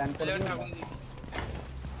 ব্যাস প্ল্যান করে তাহলে দেবো। আগুন দিই।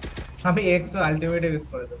 আমি এক্স আলটিমেট ইউজ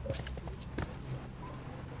করে দেবো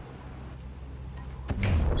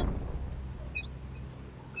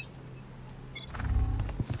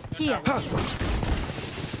Here.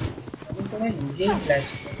 আমি তো ভাই নিজেই ফ্ল্যাশ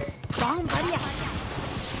করবো। Bomb buddy.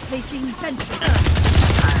 Placing sentry.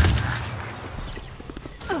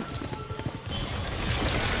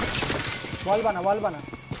 ওয়াল বানা, ওয়াল বানা।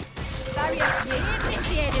 Barrier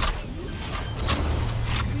initiated.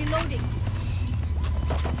 Reloading.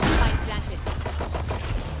 Spike planted.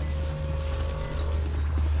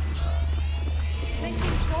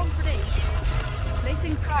 Placing swarm grenade.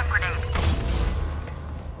 Placing Swarm grenade.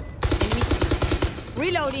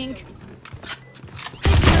 Reloading.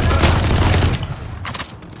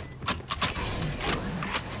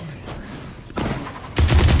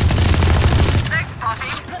 Big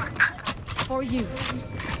spotting. For you.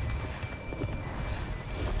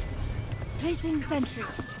 Placing sentry.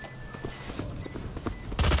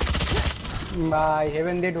 ভাই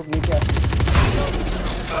হেভেন দিয়ে ঢুক, নিচে আছে।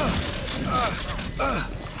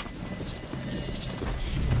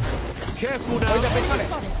 Careful now.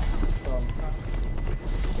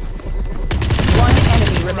 One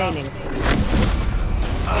enemy remaining.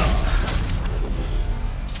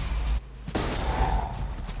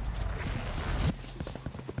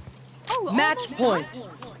 Match point.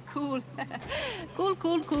 Cool.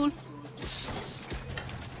 cool.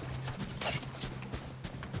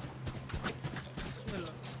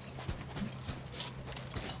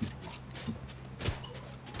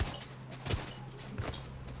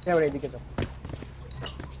 এবার এইদিকে তো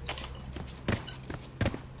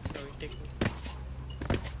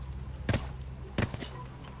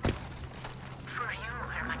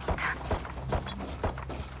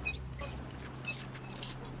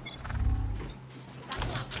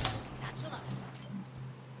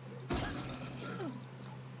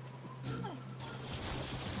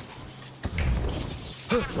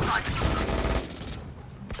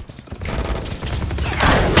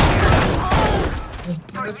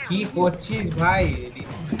কি করছিস ভাই?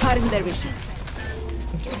 Cutting their vision.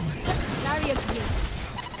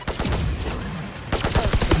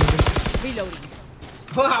 Reloading.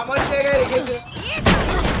 ও আমার জায়গায় রেখেছে।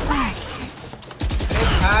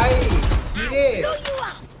 ভাই কি রে?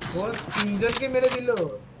 ও তিনজনকে মেরে দিল।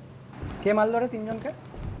 কে মারলো রে তিনজনকে?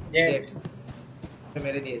 জেট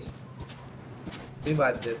মেরে দিয়েছে। তুই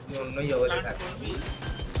বাদ দে, তুই অন্য জগতে থাক।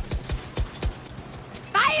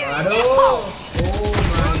 মারো। ও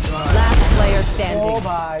মাই গড। Last player ও standing.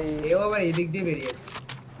 ভাই এও আবার এদিক দিয়ে বেরিয়েছে।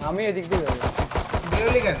 আমি এদিক দিয়ে বেরোলাম।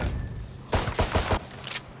 বেরোলি কেন?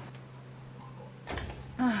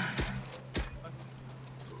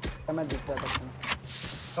 मैं जीत रहा था।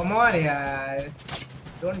 Come on यार,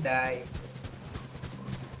 don't die.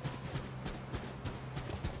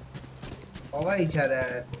 Over each other.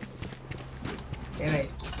 Yeah,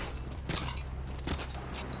 nice.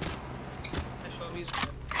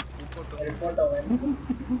 report over.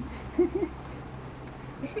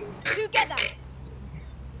 Together.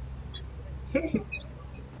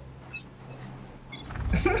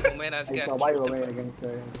 Women as get. सबाई हो गए against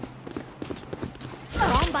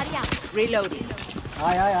Bomb buddy out. Reloading.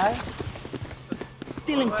 I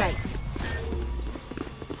Still in sight.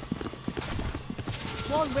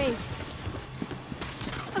 Wall raised.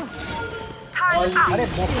 अरे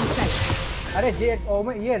Still in sight. अरे जे ओ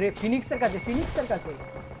में ये रे फिनिक्सर का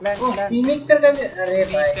लैंड ओ फिनिक्सर का अरे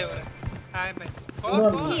भाई हाय भाई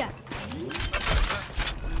Here.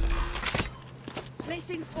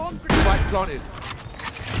 Placing swarm Spike planted.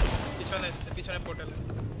 পিছনে পোর্টাল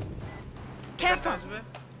Careful. আসবে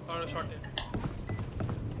আর শর্টে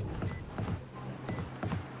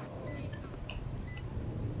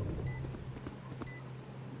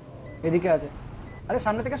এদিকে আছে আরে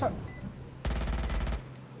সামনে থেকে শট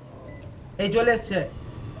এই চলে এসেছে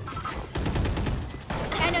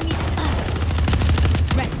Enemy.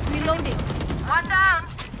 Right. Reloading. One down.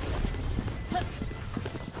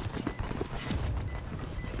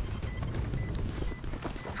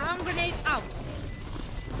 Swarm grenade out.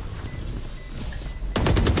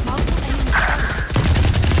 Multiple enemies.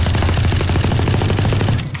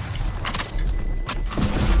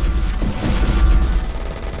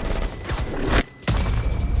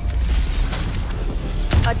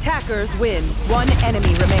 Attackers win. One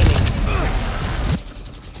enemy remaining.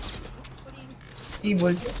 কি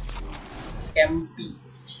বলছে कैंपी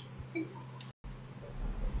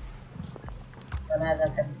बनाया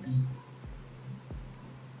कैंपी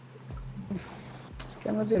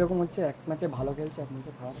কেন যে এরকম হচ্ছে এক ম্যাচে ভালো খেলছে এক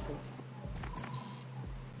ম্যাচে খারাপ খেলছে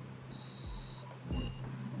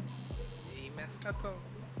এই ম্যাচটা তো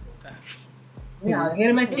नहीं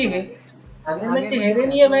আগের ম্যাচে হেরে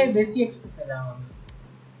নিয়ে ভাই বেশি এক্সপেক্ট করলাম আমি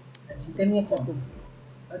জিতে নিয়ে কম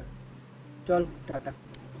চল tata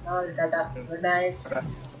tata good night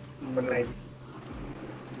good night